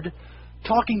Lord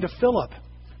talking to Philip?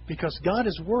 Because God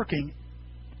is working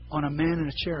on a man in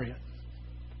a chariot.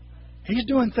 He's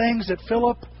doing things that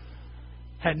Philip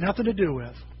had nothing to do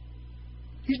with.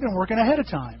 He's been working ahead of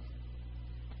time.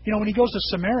 When he goes to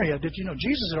Samaria, did you know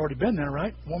Jesus had already been there,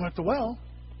 right? Woman at the well.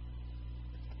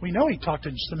 We know he talked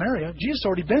in Samaria. Jesus had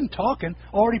already been talking,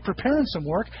 already preparing some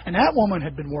work, and that woman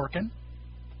had been working.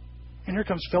 And here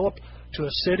comes Philip to a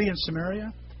city in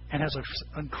Samaria and has an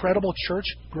incredible church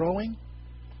growing.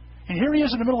 And here he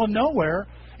is in the middle of nowhere,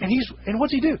 and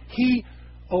what's he do? He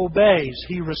obeys.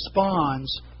 He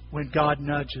responds when God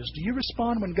nudges. Do you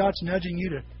respond when God's nudging you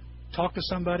to talk to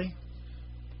somebody?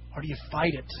 Or do you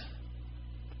fight it?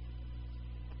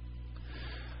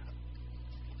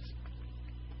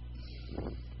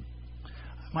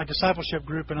 my discipleship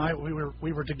group and I,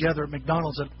 we were together at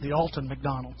McDonald's, at the Alton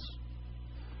McDonald's.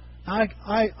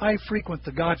 I frequent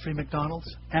the Godfrey McDonald's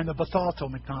and the Bethalto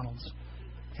McDonald's.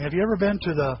 Have you ever been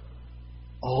to the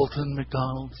Alton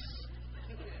McDonald's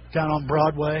down on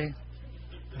Broadway?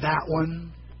 That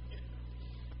one.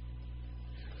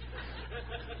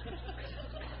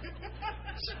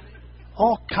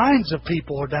 All kinds of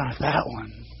people are down at that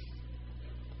one.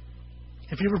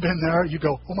 If you've ever been there, you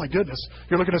go, oh my goodness.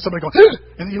 You're looking at somebody going,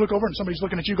 and then you look over and somebody's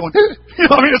looking at you going, you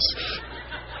know, I mean, it's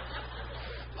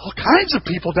all kinds of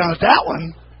people down at that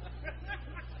one.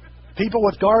 People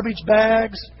with garbage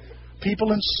bags,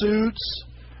 people in suits,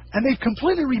 and they've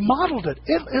completely remodeled it.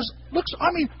 Looks,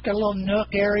 I mean, got a little nook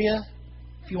area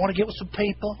if you want to get with some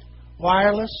people,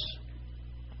 wireless,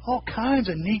 all kinds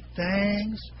of neat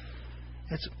things.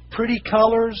 It's pretty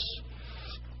colors.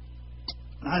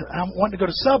 I'm wanting to go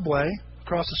to Subway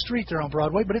across the street there on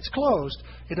Broadway, but it's closed.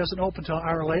 It doesn't open until an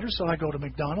hour later, so I go to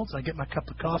McDonald's. I get my cup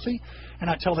of coffee, and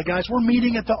I tell the guys, we're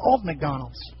meeting at the Alt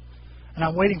McDonald's. And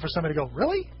I'm waiting for somebody to go,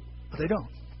 really? But they don't.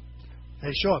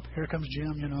 They show up. Here comes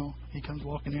Jim, you know. He comes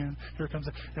walking in. Here comes...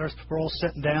 We're all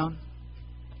sitting down.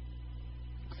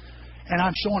 And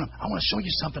I'm showing them. I want to show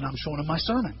you something. I'm showing them my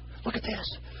sermon. Look at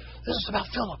this. This is about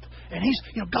Philip. And he's,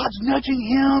 you know, God's nudging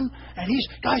him. And he's,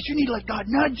 guys, you need to let God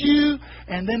nudge you.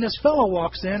 And then this fellow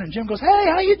walks in and Jim goes, hey,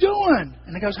 how you doing?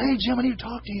 And he goes, hey, Jim, I need to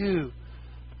talk to you.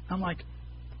 I'm like,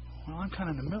 well, I'm kind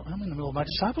of in the middle. I'm in the middle of my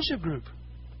discipleship group.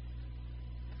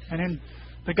 And then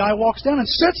the guy walks down and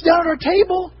sits down at our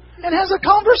table and has a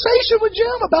conversation with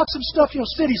Jim about some stuff, you know,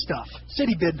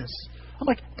 city business. I'm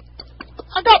like,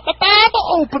 I got the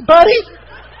Bible open, buddy.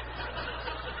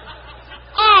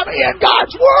 I'm in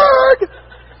God's Word,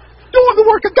 doing the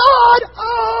work of God.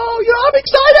 Oh, you know, I'm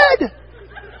excited.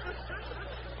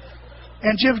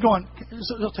 And Jim's going,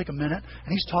 it'll take a minute.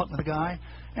 And he's talking to the guy.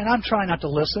 And I'm trying not to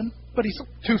listen, but he's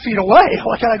 2 feet away.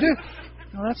 What can I do?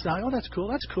 No, that's not. Oh, that's cool.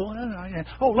 That's cool.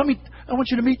 Oh, I want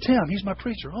you to meet Tim. He's my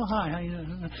preacher. Oh, hi. How you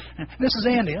doing? And this is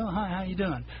Andy. Oh, hi. How you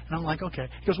doing? And I'm like, okay.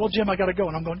 He goes, well, Jim, I got to go.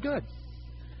 And I'm going, good.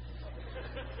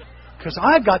 Because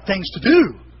I've got things to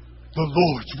do. The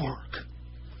Lord's work.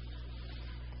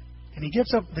 And he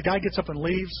gets up, the guy gets up and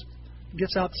leaves,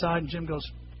 gets outside, and Jim goes,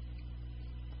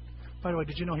 by the way,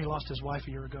 did you know he lost his wife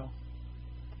a year ago?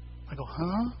 I go,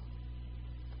 huh?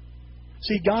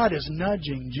 See, God is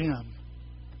nudging Jim,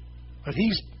 but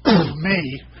he's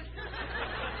me.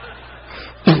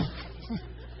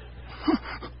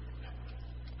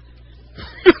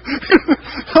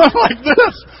 I'm like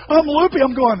this. I'm loopy.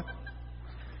 I'm going,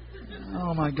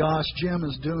 oh my gosh, Jim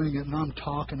is doing it, and I'm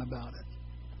talking about it.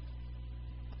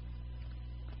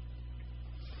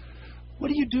 What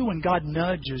do you do when God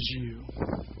nudges you?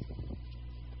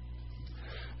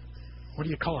 What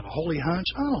do you call it? A holy hunch?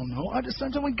 I don't know. I just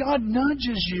when God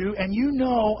nudges you and you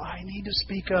know I need to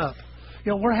speak up.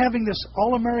 You know, we're having this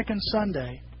All-American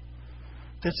Sunday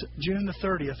that's June the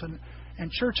 30th.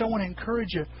 And church, I want to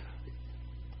encourage you.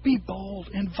 Be bold.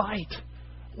 Invite.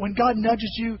 When God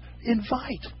nudges you,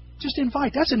 invite. Just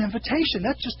invite. That's an invitation.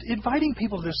 That's just inviting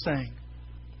people to this thing.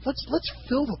 Let's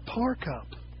fill the park up.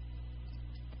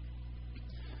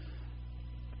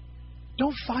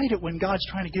 Don't fight it when God's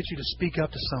trying to get you to speak up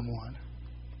to someone.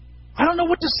 I don't know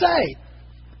what to say.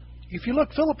 If you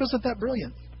look, Philip isn't that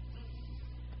brilliant.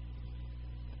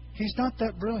 He's not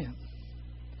that brilliant.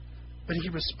 But he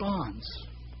responds.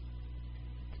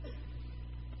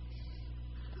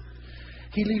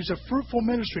 He leaves a fruitful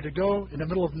ministry to go in the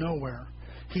middle of nowhere.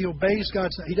 He obeys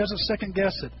God's. He doesn't second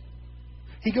guess it.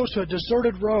 He goes to a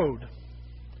deserted road.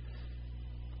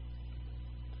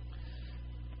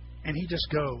 And he just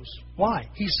goes. Why?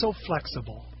 He's so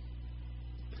flexible.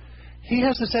 He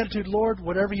has this attitude, Lord,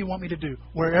 whatever you want me to do,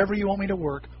 wherever you want me to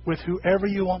work, with whoever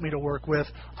you want me to work with,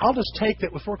 I'll just take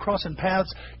that if we're crossing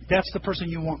paths, that's the person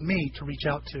you want me to reach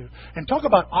out to. And talk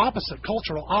about opposite,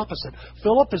 cultural opposite.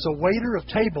 Philip is a waiter of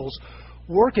tables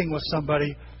working with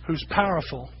somebody who's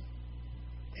powerful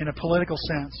in a political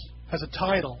sense, has a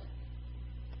title.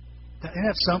 Isn't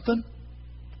that something?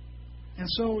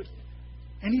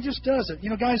 And he just does it. You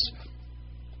know, guys,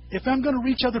 if I'm going to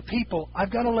reach other people,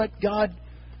 I've got to let God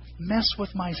mess with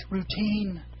my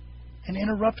routine and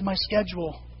interrupt my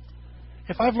schedule.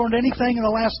 If I've learned anything in the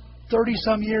last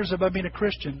 30-some years about being a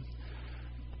Christian,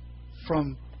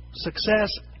 from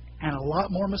success and a lot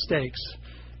more mistakes,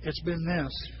 it's been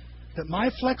this, that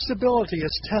my flexibility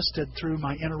is tested through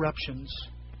my interruptions.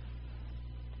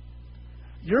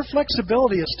 Your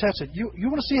flexibility is tested. You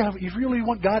want to see how you really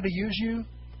want God to use you?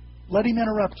 Let Him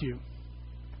interrupt you.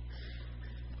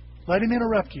 Let Him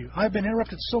interrupt you. I've been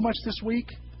interrupted so much this week,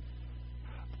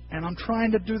 and I'm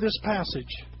trying to do this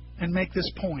passage, and make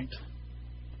this point.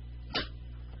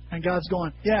 And God's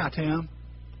going, yeah, Tim,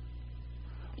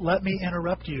 let me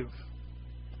interrupt you.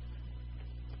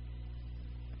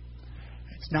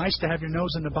 It's nice to have your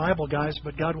nose in the Bible, guys,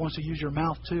 but God wants to use your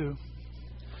mouth too.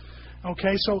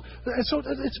 Okay, so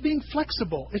it's being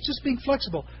flexible. It's just being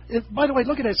flexible. By the way,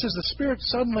 look at it. It says the Spirit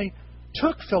suddenly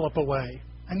took Philip away,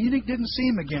 and you didn't see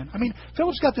him again. I mean,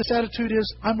 Philip's got this attitude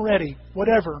is, I'm ready,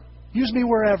 whatever. Use me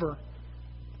wherever,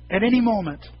 at any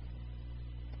moment.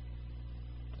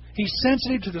 He's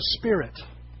sensitive to the Spirit,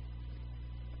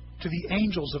 to the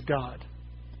angels of God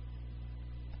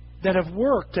that have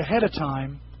worked ahead of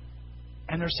time,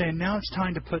 and they're saying, now it's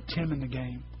time to put Tim in the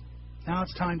game. Now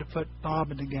it's time to put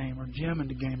Bob in the game, or Jim in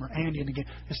the game, or Andy in the game.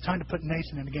 It's time to put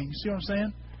Nathan in the game. You see what I'm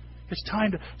saying? It's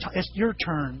time to. It's your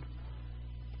turn.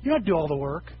 You don't do all the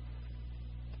work,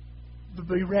 but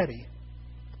be ready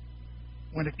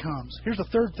when it comes. Here's the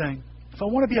third thing. If I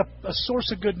want to be a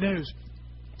source of good news,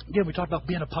 again, we talked about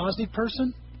being a positive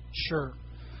person. Sure.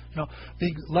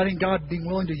 Letting God, being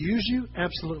willing to use you.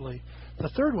 Absolutely. The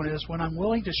third one is when I'm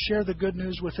willing to share the good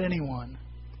news with anyone.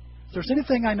 If there's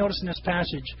anything I notice in this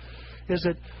passage, is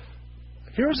that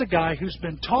here's a guy who's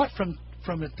been taught from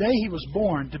the day he was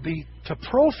born to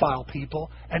profile people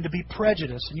and to be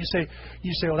prejudiced. And you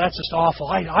say, well, that's just awful.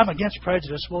 I'm against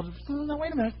prejudice. Well, no,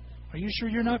 wait a minute. Are you sure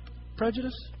you're not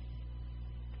prejudiced?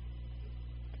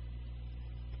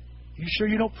 You sure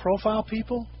you don't profile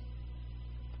people?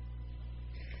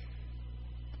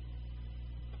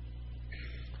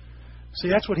 See,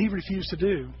 that's what he refused to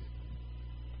do.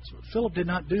 So Philip did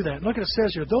not do that. Look at it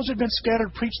says here, those who had been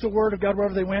scattered preached the word of God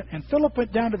wherever they went. And Philip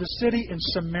went down to the city in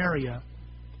Samaria.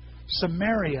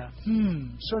 Samaria.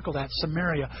 Circle that,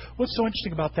 Samaria. What's so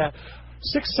interesting about that?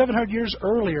 600-700 years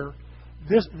earlier,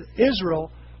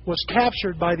 Israel was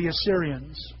captured by the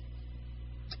Assyrians.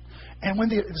 And when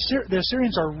the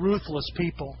Assyrians are ruthless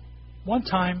people. One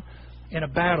time in a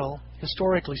battle,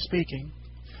 historically speaking,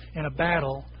 in a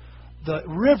battle, the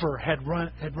river had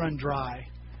run dry.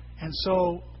 And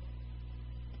so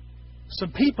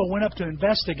some people went up to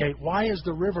investigate, why is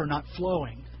the river not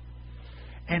flowing?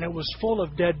 And it was full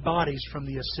of dead bodies from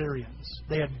the Assyrians.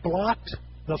 They had blocked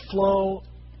the flow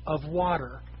of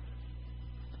water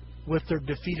with their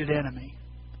defeated enemy.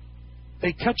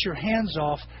 They cut your hands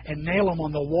off and nail them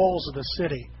on the walls of the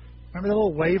city. Remember the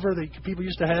little waver that people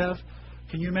used to have?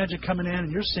 Can you imagine coming in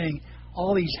and you're seeing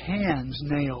all these hands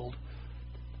nailed?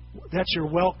 That's your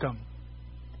welcome.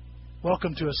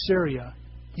 Welcome to Assyria.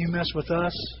 You mess with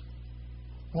us,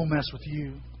 we'll mess with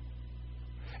you.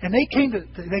 And they came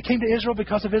to Israel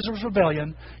because of Israel's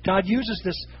rebellion. God uses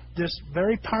this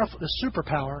very powerful, this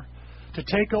superpower to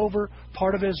take over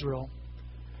part of Israel.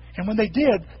 And when they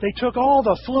did, they took all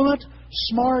the fluent,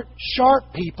 smart,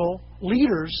 sharp people,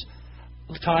 leaders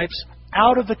types,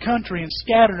 out of the country and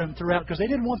scattered them throughout because they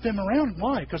didn't want them around.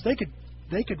 Why? Because they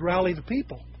could rally the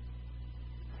people.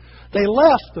 They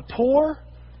left the poor,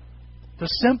 the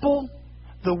simple,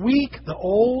 the weak, the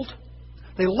old.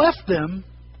 They left them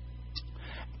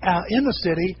in the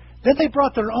city. Then they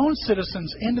brought their own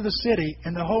citizens into the city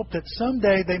in the hope that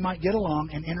someday they might get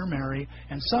along and intermarry,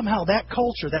 and somehow that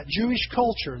culture, that Jewish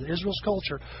culture, Israel's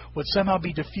culture, would somehow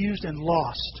be diffused and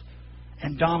lost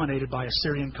and dominated by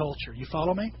Assyrian culture. You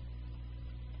follow me?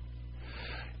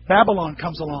 Babylon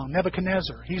comes along.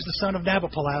 Nebuchadnezzar. He's the son of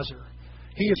Nabopolassar.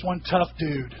 He is one tough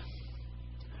dude.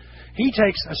 He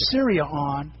takes Assyria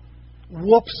on,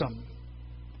 whoops them,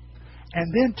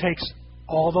 and then takes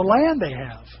all the land they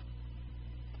have.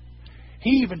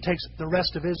 He even takes the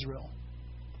rest of Israel.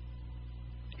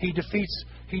 He defeats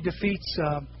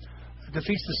the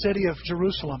city of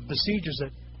Jerusalem, besieges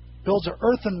it, builds an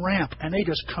earthen ramp, and they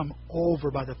just come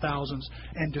over by the thousands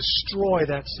and destroy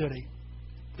that city.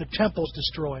 The temple's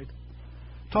destroyed.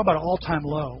 Talk about an all-time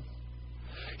low.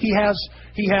 He has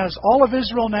all of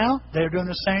Israel now. They're doing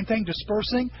the same thing,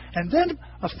 dispersing. And then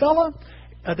a fella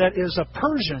that is a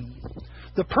Persian.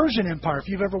 The Persian Empire. If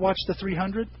you've ever watched the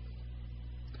 300,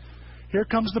 here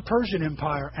comes the Persian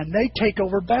Empire, and they take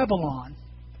over Babylon.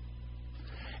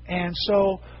 And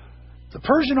so the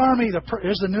Persian army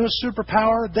is the newest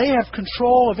superpower. They have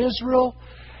control of Israel,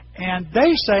 and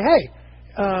they say, hey,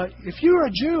 if you're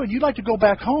a Jew and you'd like to go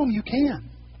back home, you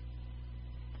can.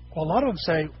 Well, a lot of them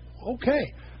say,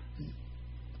 okay.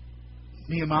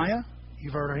 Nehemiah,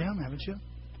 you've heard of him, haven't you?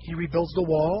 He rebuilds the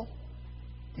wall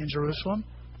in Jerusalem.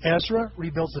 Ezra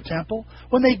rebuilds the temple.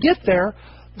 When they get there,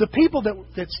 the people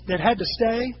that had to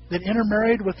stay, that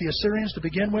intermarried with the Assyrians to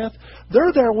begin with,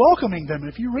 they're there welcoming them.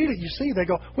 And if you read it, you see, they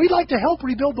go, we'd like to help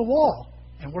rebuild the wall.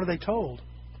 And what are they told?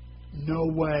 No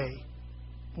way.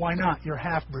 Why not? You're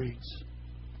half-breeds.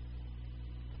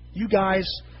 You guys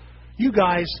You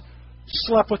guys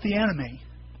slept with the enemy.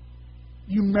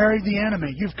 You married the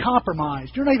enemy. You've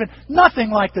compromised. You're not even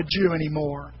nothing like the Jew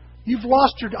anymore. You've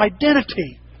lost your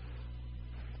identity.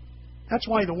 That's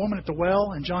why the woman at the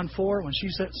well in John 4, when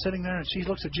she's sitting there and she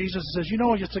looks at Jesus and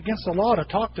says, it's against the law to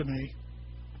talk to me.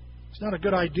 It's not a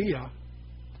good idea.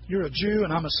 You're a Jew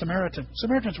and I'm a Samaritan.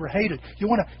 Samaritans were hated. You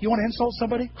want to insult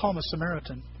somebody? Call him a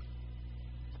Samaritan.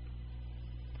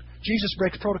 Jesus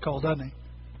breaks protocol, doesn't he?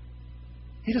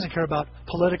 He doesn't care about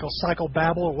political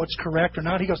psychobabble or what's correct or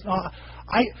not. He goes,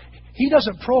 he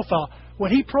doesn't profile.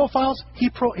 When he profiles, he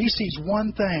sees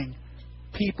one thing: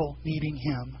 people needing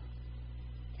him.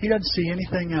 He doesn't see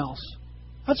anything else.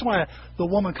 That's why the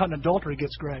woman caught in adultery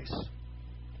gets grace.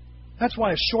 That's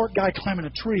why a short guy climbing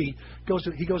a tree goes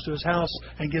to his house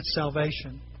and gets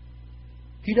salvation.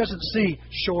 He doesn't see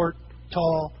short,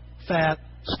 tall, fat,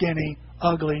 skinny,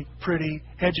 ugly, pretty,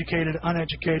 educated,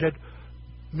 uneducated,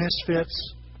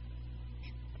 misfits,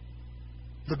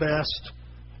 the best.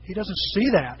 He doesn't see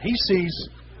that. He sees,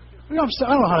 I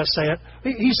don't know how to say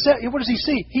it. What does he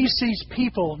see? He sees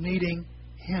people needing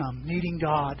him, needing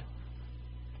God.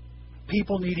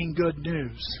 People needing good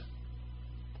news.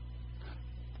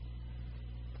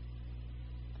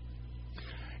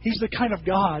 He's the kind of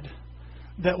God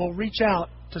that will reach out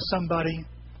to somebody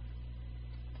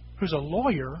who's a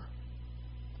lawyer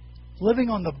living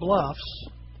on the bluffs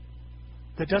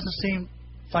that doesn't seem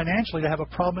financially to have a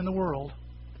problem in the world,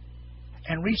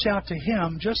 and reach out to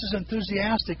him just as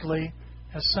enthusiastically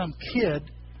as some kid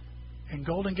in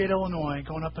Golden Gate, Illinois,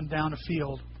 going up and down a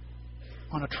field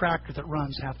on a tractor that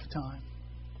runs half the time.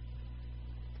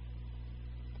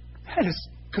 That is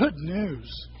good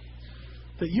news.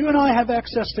 That you and I have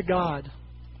access to God.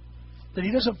 That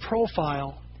He doesn't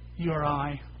profile you or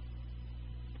I.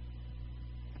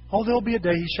 Oh, there'll be a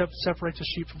day He separates the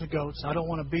sheep from the goats. I don't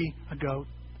want to be a goat.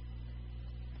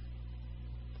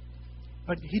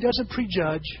 But He doesn't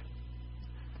prejudge.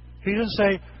 He doesn't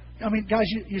say, guys,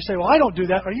 you say, well, I don't do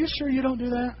that. Are you sure you don't do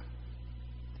that?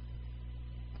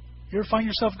 You ever find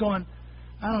yourself going,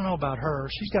 I don't know about her.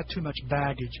 She's got too much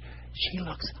baggage. She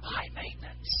looks high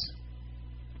maintenance.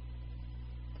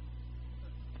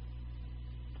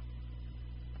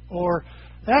 Or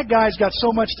that guy's got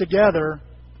so much together,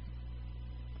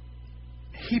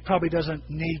 he probably doesn't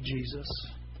need Jesus.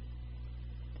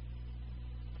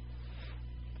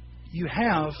 You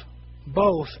have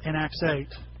both in Acts 8,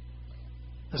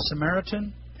 the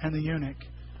Samaritan and the eunuch.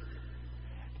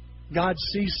 God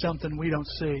sees something we don't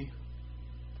see.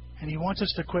 And He wants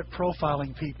us to quit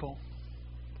profiling people.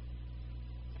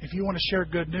 If you want to share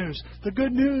good news, the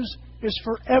good news is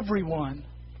for everyone.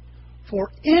 For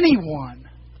anyone.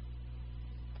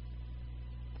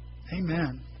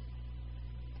 Amen.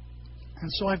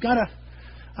 And so I've got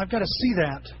to see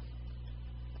that.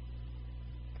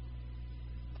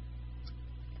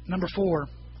 Number 4.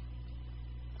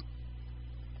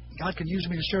 God can use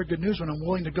me to share good news when I'm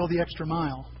willing to go the extra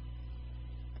mile.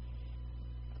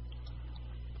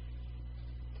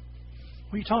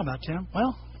 What are you talking about, Tim?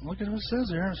 Well, look at what it says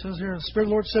here. It says here, the Spirit of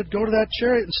the Lord said, go to that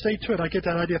chariot and stay to it. I get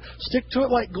that idea. Stick to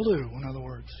it like glue, in other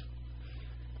words.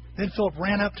 Then Philip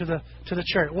ran up to the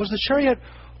chariot. Was the chariot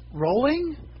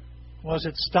rolling? Was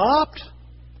it stopped?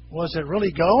 Was it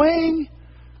really going?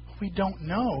 We don't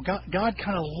know. God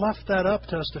kind of left that up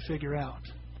to us to figure out.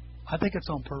 I think it's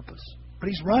on purpose. But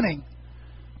He's running.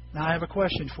 Now I have a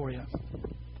question for you.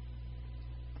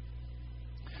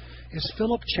 Is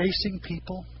Philip chasing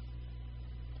people?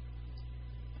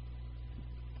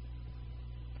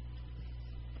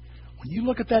 When you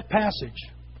look at that passage,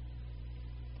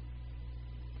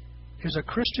 is a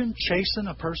Christian chasing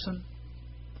a person?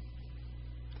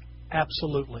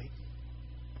 Absolutely.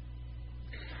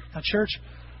 Now, church,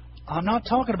 I'm not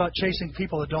talking about chasing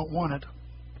people that don't want it.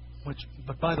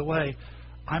 But by the way,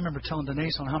 I remember telling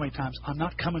Denise on how many times, I'm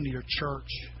not coming to your church.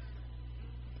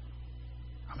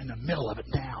 I'm in the middle of it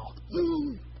now.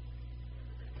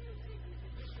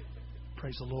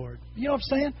 Praise the Lord. You know what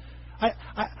I'm saying?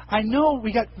 I know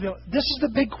we got. This is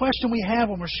the big question we have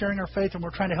when we're sharing our faith and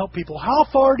we're trying to help people. How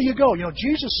far do you go?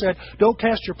 Jesus said, "Don't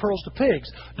cast your pearls to pigs.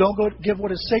 Don't go give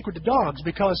what is sacred to dogs,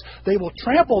 because they will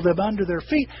trample them under their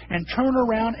feet and turn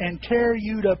around and tear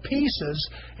you to pieces."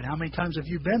 And how many times have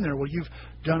you been there where you've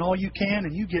done all you can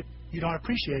and you don't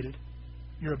appreciate it?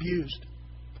 You're abused.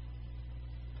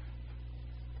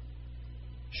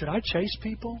 Should I chase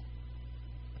people?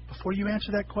 Before you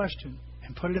answer that question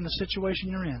and put it in the situation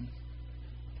you're in,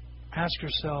 ask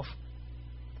yourself,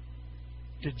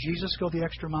 did Jesus go the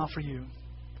extra mile for you?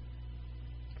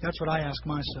 That's what I ask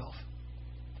myself.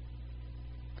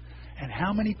 And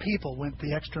how many people went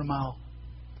the extra mile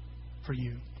for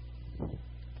you?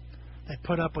 They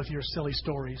put up with your silly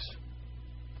stories,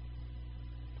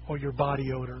 or your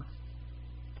body odor,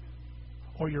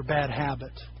 or your bad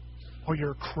habit, or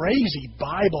your crazy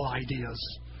Bible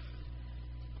ideas.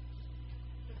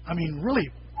 I mean, really,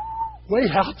 way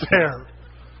out there.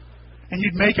 And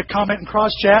you'd make a comment in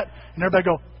cross chat, and everybody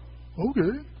go,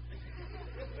 okay.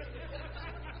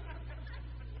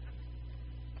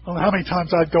 I don't know how many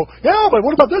times I'd go, yeah, but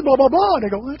what about this, blah, blah, blah. And they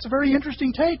go, well, that's a very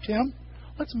interesting take, Tim.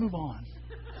 Let's move on.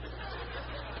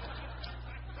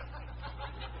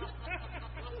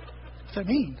 What's that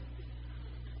mean?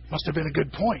 Must have been a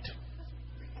good point.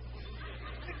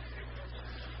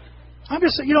 I'm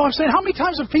saying, how many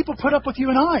times have people put up with you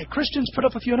and I? Christians put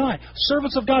up with you and I.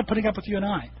 Servants of God putting up with you and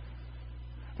I.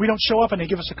 We don't show up and they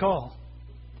give us a call.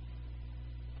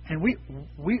 And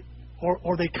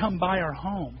or they come by our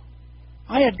home.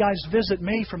 I had guys visit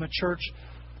me from a church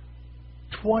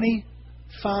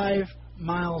 25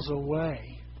 miles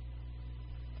away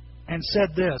and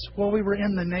said this, well, we were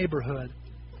in the neighborhood.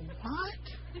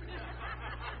 What?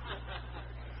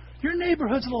 Your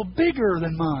neighborhood's a little bigger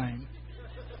than mine.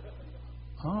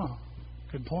 Oh,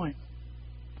 good point.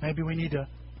 Maybe we need to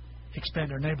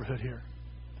expand our neighborhood here.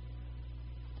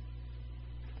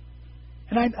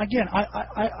 And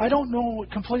I don't know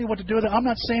completely what to do with it. I'm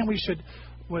not saying we should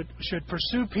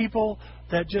pursue people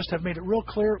that just have made it real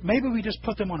clear. Maybe we just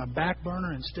put them on a back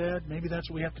burner instead. Maybe that's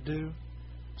what we have to do,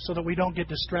 so that we don't get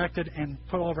distracted and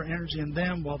put all of our energy in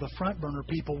them while the front burner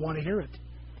people want to hear it.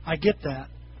 I get that.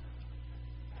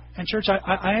 And church,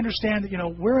 I understand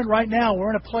that, we're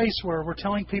in a place where we're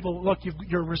telling people, look,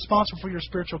 you're responsible for your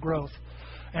spiritual growth.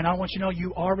 And I want you to know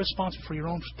you are responsible for your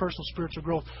own personal spiritual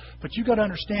growth. But you've got to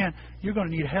understand you're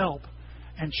going to need help.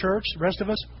 And church, the rest of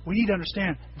us, we need to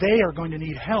understand they are going to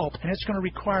need help. And it's going to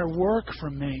require work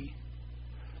from me,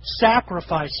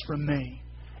 sacrifice from me,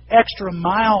 extra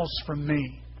miles from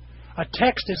me. A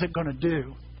text isn't going to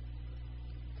do.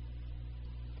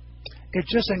 It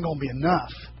just ain't going to be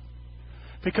enough.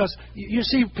 Because, you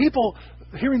see, people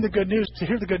hearing the good news, to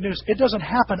hear the good news, it doesn't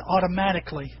happen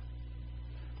automatically.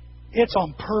 It's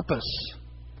on purpose.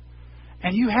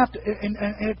 And you have to, and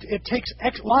it takes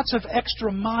lots of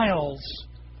extra miles.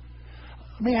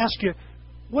 Let me ask you,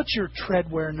 what's your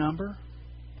treadwear number?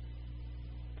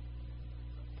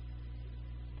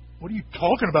 What are you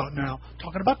talking about now?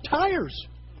 Talking about tires.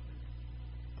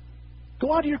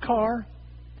 Go out of your car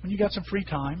when you got some free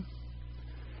time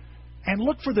and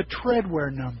look for the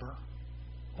treadwear number.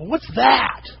 Well, what's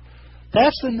that?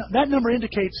 That number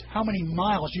indicates how many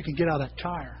miles you can get out of that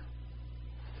tire.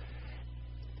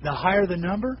 The higher the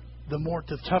number, the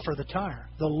tougher the tire.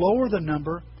 The lower the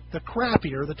number, the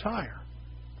crappier the tire.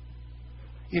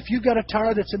 If you've got a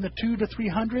tire that's in the 200 to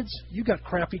 300s, you got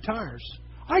crappy tires.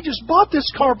 I just bought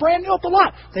this car brand new off the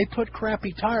lot. They put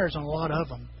crappy tires on a lot of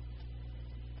them.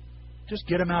 Just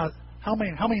get them out. How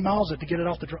many miles is it to get it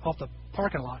off the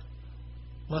parking lot?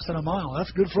 Less than a mile.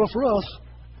 That's good for us.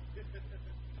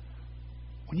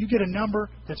 When you get a number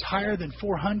that's higher than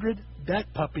 400,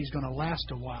 that puppy's going to last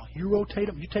a while. You rotate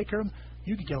them, you take care of them,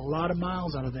 you can get a lot of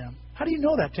miles out of them. How do you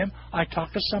know that, Tim? I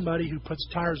talked to somebody who puts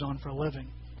tires on for a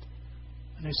living.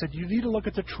 And they said, you need to look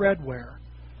at the treadwear.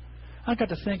 I got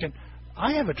to thinking,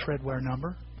 I have a treadwear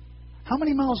number. How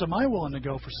many miles am I willing to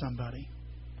go for somebody?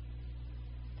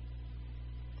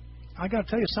 I got to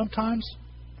tell you, sometimes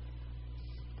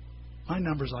my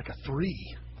number's like a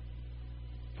 3.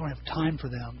 I don't have time for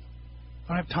them.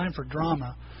 I don't have time for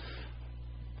drama.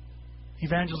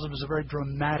 Evangelism is a very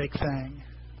dramatic thing.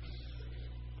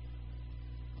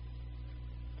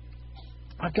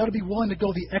 I've got to be willing to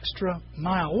go the extra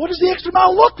mile. What does the extra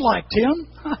mile look like, Tim?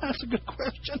 That's a good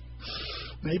question.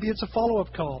 Maybe it's a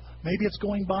follow-up call. Maybe it's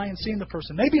going by and seeing the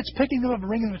person. Maybe it's picking them up and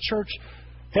bringing them to church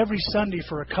every Sunday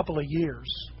for a couple of years.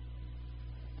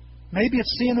 Maybe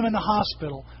it's seeing them in the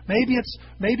hospital. Maybe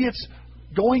it's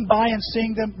going by and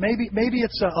seeing them. Maybe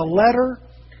it's a letter.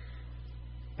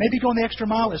 Maybe going the extra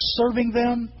mile is serving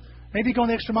them. Maybe going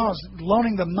the extra mile is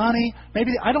loaning them money.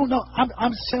 Maybe, I don't know.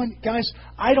 I'm saying, guys,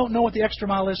 I don't know what the extra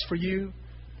mile is for you.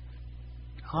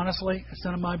 Honestly, it's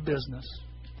none of my business.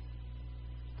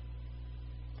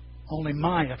 Only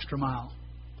my extra mile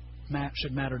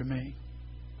should matter to me.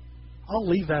 I'll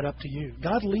leave that up to you.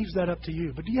 God leaves that up to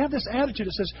you. But do you have this attitude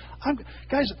that says,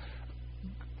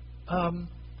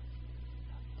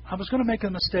 I was going to make a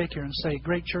mistake here and say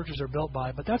great churches are built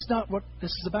by, but that's not what this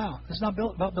is about. It's not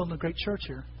about building a great church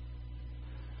here.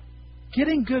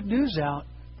 Getting good news out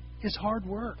is hard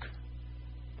work.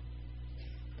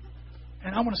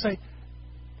 And I want to say,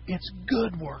 it's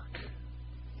good work.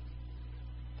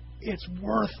 It's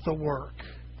worth the work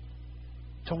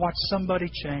to watch somebody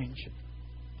change,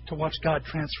 to watch God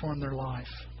transform their life.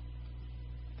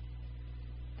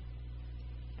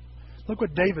 Look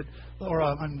what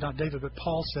not David, but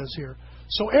Paul says here.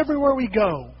 So everywhere we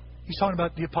go, he's talking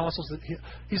about the apostles.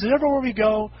 He says, everywhere we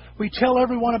go, we tell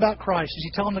everyone about Christ. Is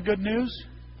he telling the good news?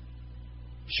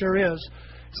 Sure is.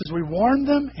 He says, we warn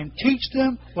them and teach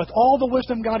them with all the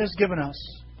wisdom God has given us.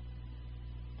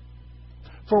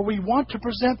 For we want to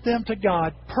present them to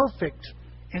God perfect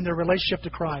in their relationship to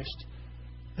Christ.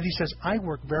 And he says, I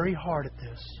work very hard at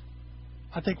this.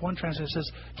 I think one translation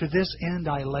says, to this end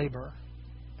I labor.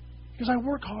 Because I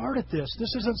work hard at this.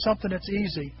 This isn't something that's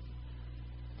easy.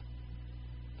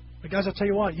 But guys, I'll tell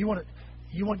you what, you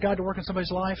want God to work in somebody's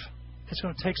life? It's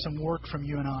going to take some work from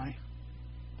you and I.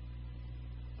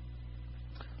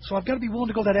 So I've got to be willing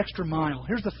to go that extra mile.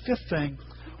 Here's the fifth thing,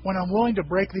 when I'm willing to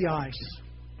break the ice.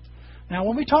 Now,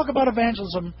 when we talk about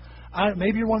evangelism,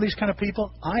 maybe you're one of these kind of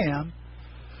people. I am.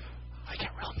 I get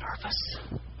real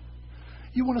nervous.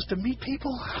 You want us to meet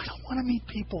people? I don't want to meet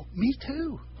people. Me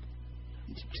too.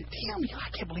 Damn, I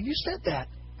can't believe you said that.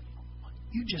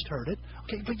 You just heard it.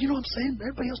 Okay, but you know what I'm saying?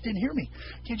 Everybody else didn't hear me.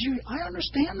 Did you? I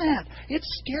understand that. It's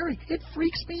scary. It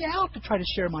freaks me out to try to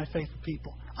share my faith with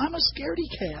people. I'm a scaredy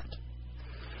cat.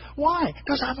 Why?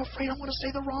 Because I'm afraid I'm going to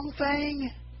say the wrong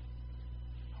thing.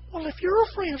 Well, if you're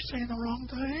afraid of saying the wrong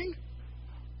thing,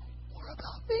 what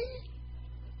about me?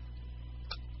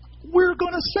 We're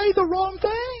going to say the wrong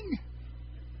thing.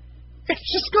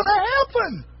 It's just going to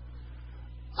happen.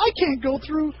 I can't go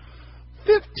through 15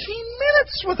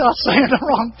 minutes without saying the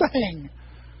wrong thing.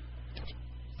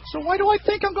 So why do I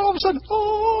think I'm going all of a sudden,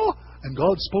 and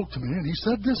God spoke to me and He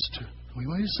said this to me. We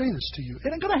want to say this to you.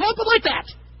 It ain't going to happen like that.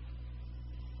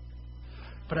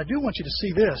 But I do want you to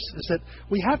see this, is that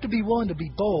we have to be willing to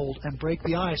be bold and break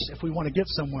the ice if we want to get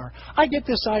somewhere. I get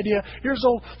this idea. Here's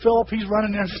old Philip. He's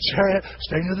running near the chariot.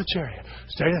 Stay near the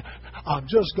chariot. I'm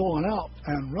just going out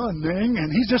and running.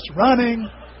 And he's just running.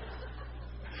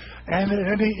 And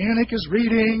the eunuch is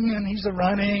reading, and he's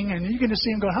running. And you can just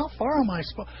see him go, how far am I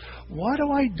supposed? What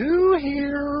do I do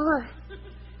here?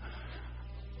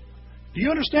 Do you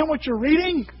understand what you're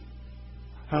reading?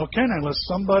 How can I unless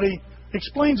somebody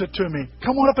explains it to me?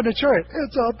 Come on up in the chariot.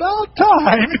 It's about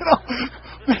time.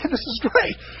 Man, this is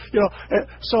great.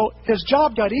 So his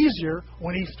job got easier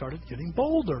when he started getting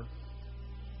bolder.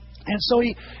 And so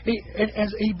he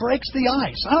breaks the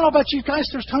ice. I don't know about you guys.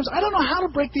 There's times I don't know how to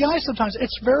break the ice sometimes.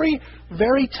 It's very,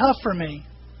 very tough for me.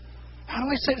 How do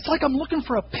I say it? It's like I'm looking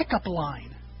for a pickup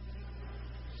line.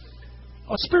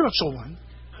 A spiritual one.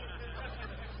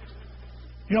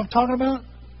 You know what I'm talking about?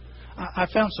 I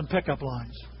found some pickup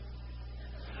lines.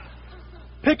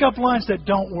 Pickup lines that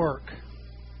don't work.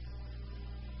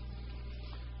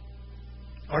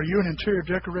 Are you an interior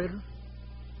decorator?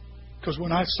 Because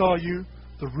when I saw you,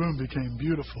 the room became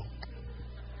beautiful.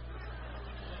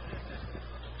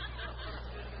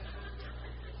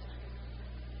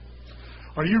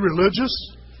 Are you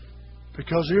religious?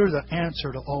 Because you're the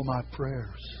answer to all my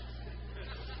prayers.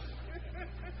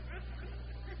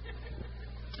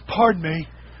 Pardon me,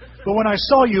 but when I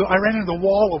saw you, I ran into the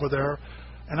wall over there,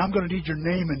 and I'm going to need your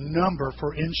name and number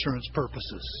for insurance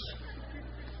purposes.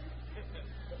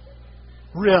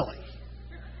 Really?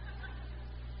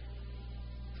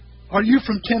 Are you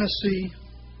from Tennessee?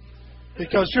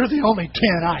 Because you're the only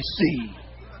 10 I see.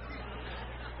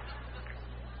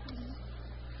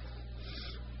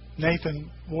 Nathan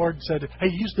Ward said, hey,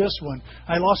 use this one.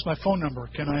 I lost my phone number.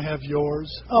 Can I have yours?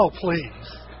 Oh,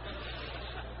 please.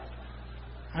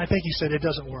 I think he said it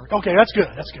doesn't work. Okay, that's good.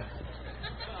 That's good.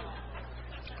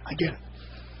 I get it.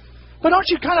 But don't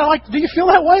you kind of do you feel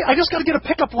that way? I just got to get a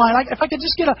pickup line. If I could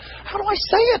just get how do I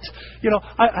say it?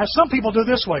 Some people do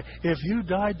this way. If you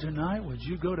died tonight, would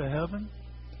you go to heaven?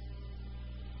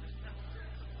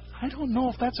 I don't know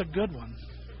if that's a good one.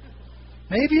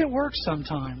 Maybe it works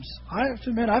sometimes. I have to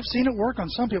admit, I've seen it work on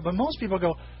some people, but most people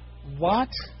go, what?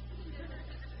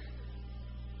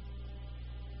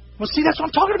 Well, see, that's what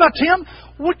I'm talking about, Tim.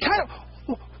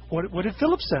 What did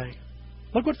Philip say?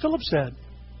 Look what Philip said.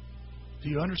 Do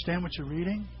you understand what you're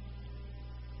reading?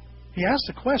 He asked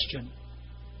a question.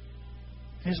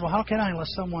 He says, well, how can I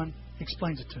unless someone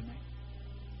explains it to me?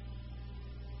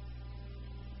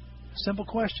 Simple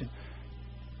question.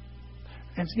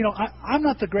 And, I'm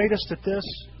not the greatest at this,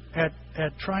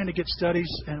 at trying to get studies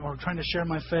or trying to share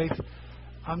my faith.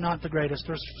 I'm not the greatest.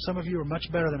 There's some of you who are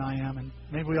much better than I am, and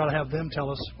maybe we ought to have them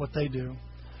tell us what they do.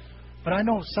 But I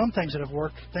know some things that have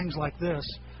worked, things like this.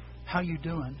 How you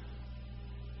doing?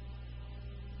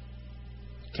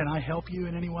 Can I help you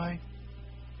in any way?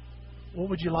 What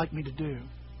would you like me to do?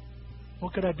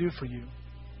 What could I do for you?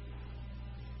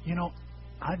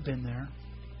 I've been there.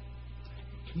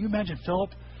 Can you imagine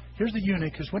Philip? Here's the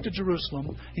eunuch who's went to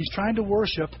Jerusalem. He's trying to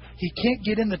worship. He can't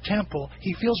get in the temple.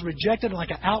 He feels rejected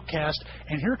like an outcast.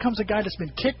 And here comes a guy that's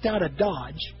been kicked out of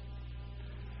Dodge.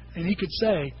 And he could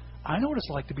say, I know what it's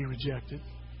like to be rejected.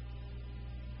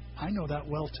 I know that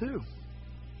well too.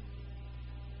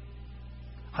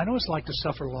 I know what it's like to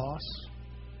suffer loss.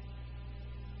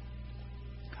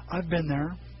 I've been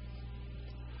there.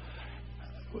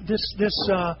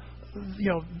 The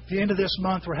end of this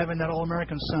month, we're having that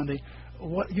All-American Sunday.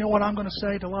 You know what I'm going to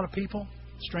say to a lot of people,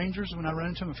 strangers, when I run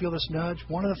into them and feel this nudge?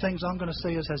 One of the things I'm going to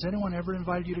say is, has anyone ever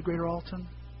invited you to Greater Alton?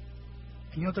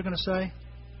 And you know what they're going to say?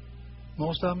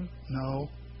 Most of them, no.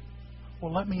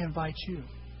 Well, let me invite you.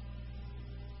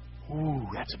 Ooh,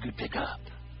 that's a good pickup.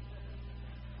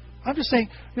 I'm just saying,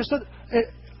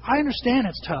 I understand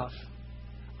it's tough.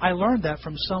 I learned that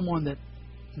from someone that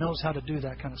knows how to do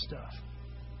that kind of stuff.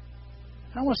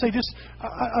 And I want to say this,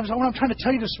 what I'm trying to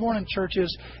tell you this morning, church,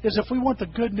 is if we want the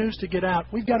good news to get out,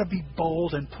 we've got to be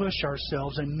bold and push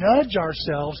ourselves and nudge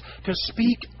ourselves to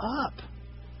speak up.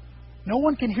 No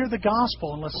one can hear the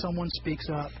gospel unless someone speaks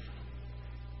up.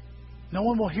 No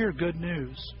one will hear good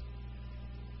news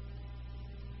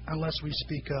unless we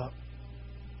speak up.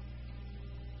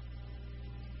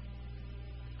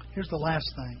 Here's the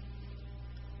last thing.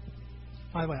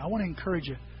 By the way, I want to encourage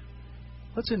you.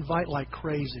 Let's invite like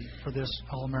crazy for this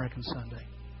All-American Sunday.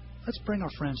 Let's bring our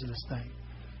friends to this thing.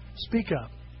 Speak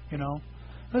up, you know.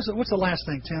 What's the last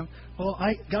thing, Tim? Well,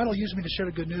 God will use me to share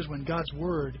the good news when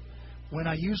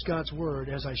I use God's Word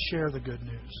as I share the good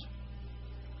news.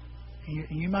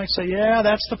 You might say, yeah,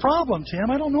 that's the problem,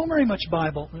 Tim. I don't know very much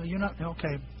Bible. You're not,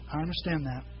 okay, I understand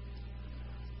that.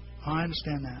 I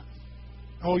understand that.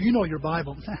 Oh, you know your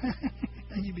Bible.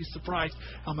 And you'd be surprised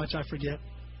how much I forget.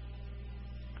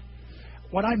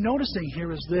 What I'm noticing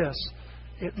here is this.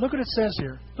 Look what it says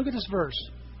here. Look at this verse.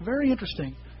 Very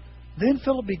interesting. Then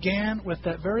Philip began with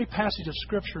that very passage of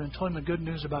Scripture and told him the good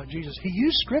news about Jesus. He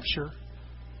used Scripture,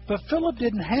 but Philip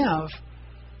didn't have,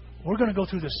 we're going to go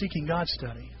through the Seeking God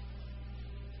study.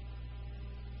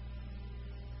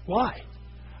 Why?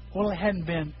 Well, it hadn't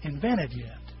been invented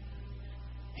yet.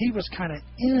 He was kind of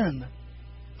in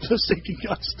the Seeking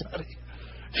God study.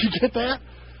 You get that?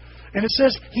 And it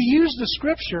says he used the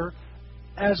Scripture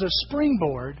as a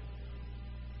springboard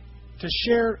to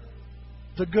share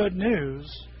the good news.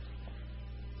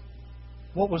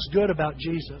 What was good about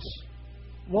Jesus?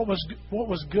 What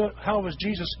was good? How was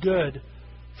Jesus good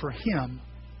for him?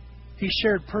 He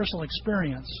shared personal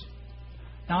experience.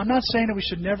 Now, I'm not saying that we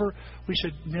should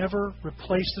never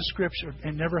replace the Scripture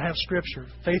and never have Scripture.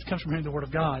 Faith comes from hearing the Word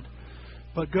of God.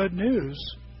 But good news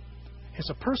is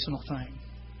a personal thing.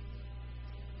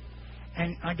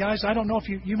 And guys, I don't know if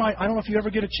you ever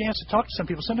get a chance to talk to some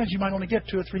people. Sometimes you might only get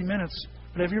 2 or 3 minutes.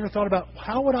 But have you ever thought about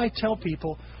how would I tell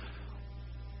people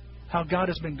how God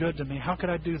has been good to me? How could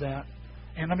I do that?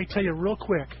 And let me tell you real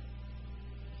quick.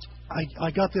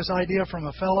 I got this idea from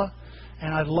a fella,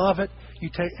 and I love it.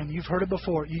 And you've heard it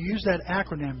before. You use that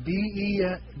acronym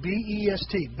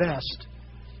BEST, BEST,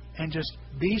 and just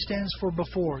B stands for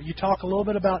before. You talk a little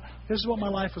bit about this is what my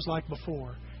life was like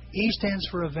before. E stands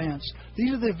for events.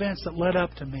 These are the events that led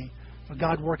up to me, for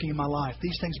God working in my life.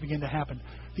 These things begin to happen.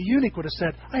 The eunuch would have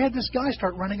said, I had this guy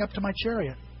start running up to my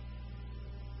chariot.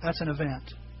 That's an event.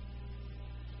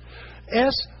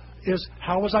 S is,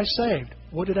 how was I saved?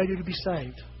 What did I do to be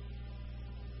saved?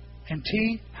 And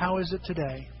T, how is it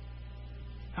today?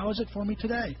 How is it for me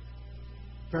today?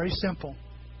 Very simple.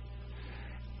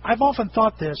 I've often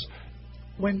thought this.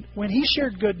 When he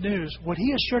shared good news, would he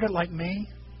have shared it like me?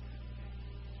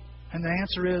 And the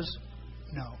answer is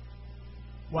no.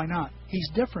 Why not? He's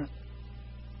different.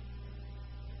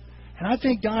 And I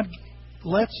think God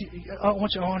lets you, I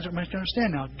want you to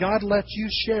understand now, God lets you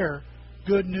share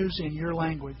good news in your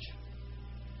language.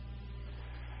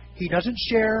 He doesn't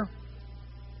share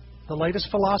the latest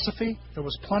philosophy. There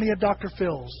was plenty of Dr.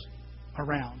 Phil's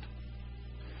around.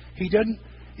 He doesn't,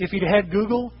 if he'd had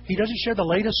Google, he doesn't share the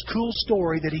latest cool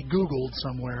story that he Googled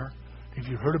somewhere. Have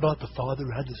you heard about the father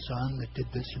who had the son that did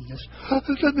this and this?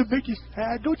 Doesn't it make you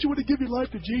sad? Don't you want to give your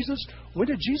life to Jesus? When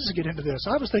did Jesus get into this?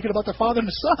 I was thinking about the father and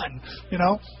the son. You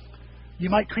know, you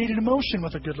might create an emotion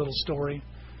with a good little story,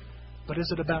 but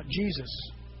is it about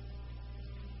Jesus?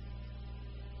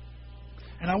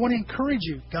 And I want to encourage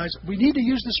you, guys, we need to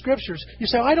use the Scriptures. You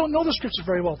say, I don't know the Scriptures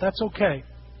very well. That's okay.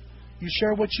 You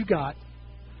share what you got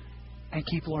and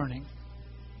keep learning.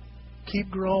 Keep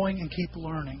growing and keep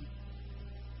learning.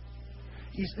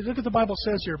 Look what the Bible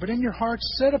says here. But in your hearts,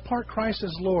 set apart Christ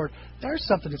as Lord. There's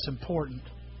something that's important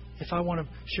if I want to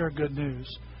share good news.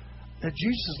 That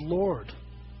Jesus is Lord.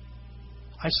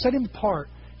 I set Him apart.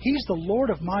 He's the Lord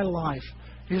of my life.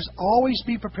 He says, always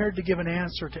be prepared to give an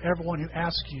answer to everyone who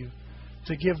asks you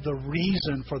to give the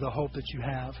reason for the hope that you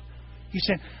have. He's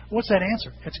saying, what's that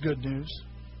answer? It's good news.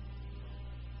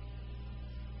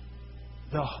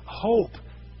 The hope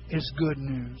is good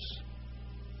news.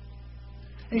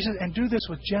 And he says, and do this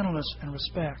with gentleness and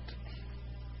respect.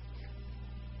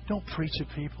 Don't preach at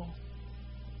people.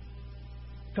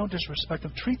 Don't disrespect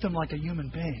them. Treat them like a human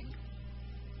being.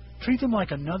 Treat them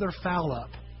like another foul up,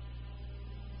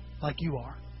 like you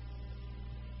are.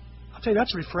 I'll tell you,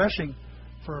 that's refreshing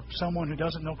for someone who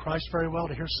doesn't know Christ very well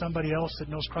to hear somebody else that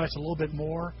knows Christ a little bit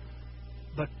more,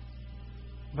 but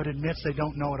admits they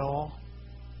don't know it all.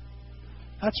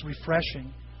 That's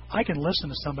refreshing. I can listen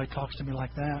to somebody talks to me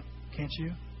like that. Can't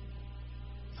you?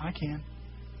 I can.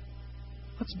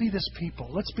 Let's be this people.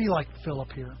 Let's be like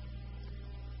Philip here.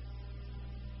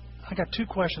 I got 2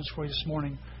 questions for you this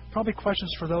morning. Probably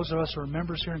questions for those of us who are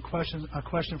members here, and a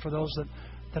question for those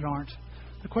that aren't.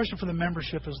 The question for the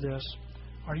membership is this: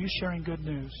 are you sharing good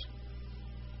news?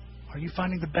 Are you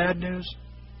finding the bad news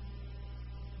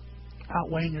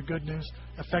outweighing your good news,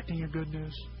 affecting your good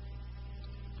news?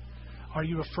 Are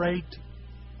you afraid?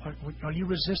 Are you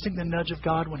resisting the nudge of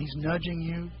God when He's nudging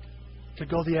you to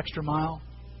go the extra mile?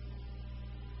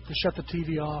 To shut the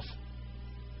TV off?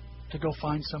 To go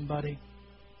find somebody?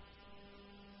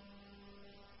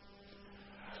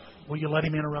 Will you let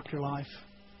Him interrupt your life?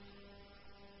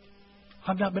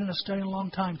 I've not been in a study in a long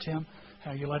time, Tim.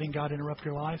 Are you letting God interrupt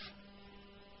your life?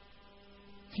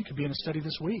 You could be in a study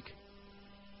this week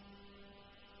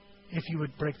if you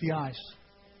would break the ice.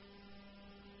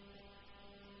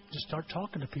 Just start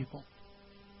talking to people.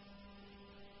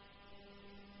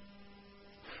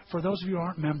 For those of you who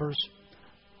aren't members,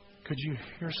 could you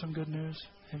hear some good news?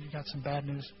 Have you got some bad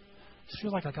news? It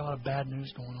feels like I got a lot of bad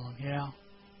news going on. Yeah.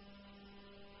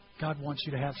 God wants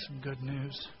you to have some good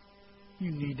news.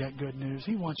 You need that good news.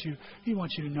 He wants you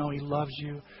to know He loves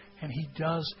you, and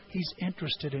He's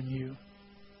interested in you.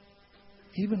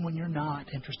 Even when you're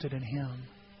not interested in Him.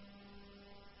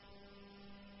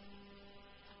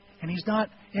 And He's not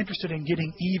interested in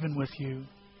getting even with you.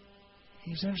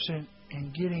 He's interested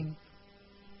in getting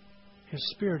His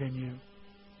Spirit in you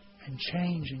and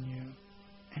change in you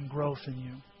and growth in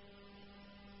you.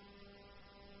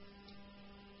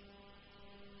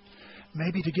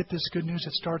 Maybe to get this good news,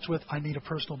 it starts with, I need a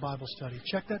personal Bible study.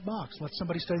 Check that box. Let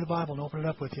somebody study the Bible and open it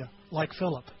up with you. Like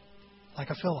Philip. Like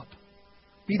a Philip.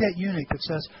 Be that eunuch that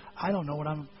says, I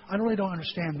really don't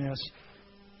understand this.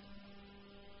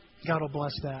 God will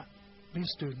bless that. Be a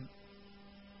student.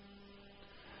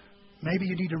 Maybe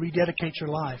you need to rededicate your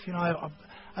life. You know,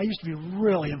 I used to be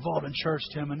really involved in church,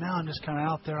 Tim, and now I'm just kind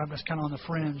of out there. I'm just kind of on the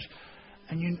fringe.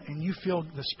 And you feel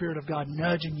the Spirit of God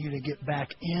nudging you to get back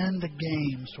in the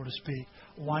game, so to speak.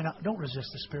 Why not? Don't resist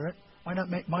the Spirit. Why not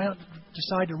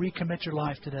decide to recommit your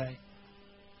life today?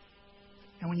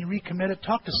 And when you recommit it,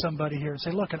 talk to somebody here and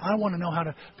say, look, and I want to know how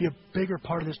to be a bigger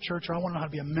part of this church, or I want to know how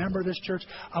to be a member of this church.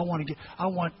 I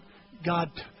want God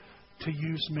to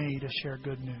use me to share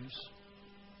good news.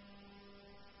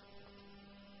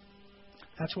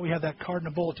 That's what we have that card in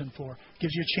the bulletin for.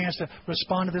 Gives you a chance to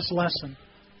respond to this lesson.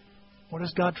 What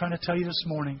is God trying to tell you this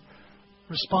morning?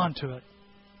 Respond to it.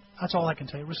 That's all I can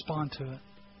tell you. Respond to it.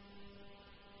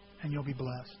 And you'll be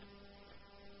blessed.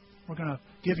 We're going to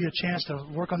give you a chance to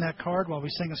work on that card while we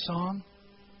sing a song.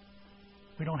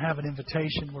 We don't have an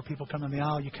invitation where people come in the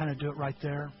aisle. You kind of do it right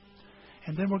there.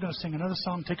 And then we're going to sing another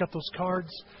song, take up those cards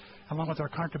along with our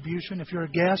contribution. If you're a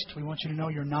guest, we want you to know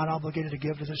you're not obligated to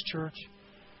give to this church.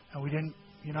 We're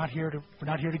not here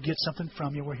to get something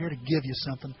from you. We're here to give you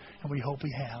something, and we hope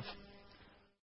we have.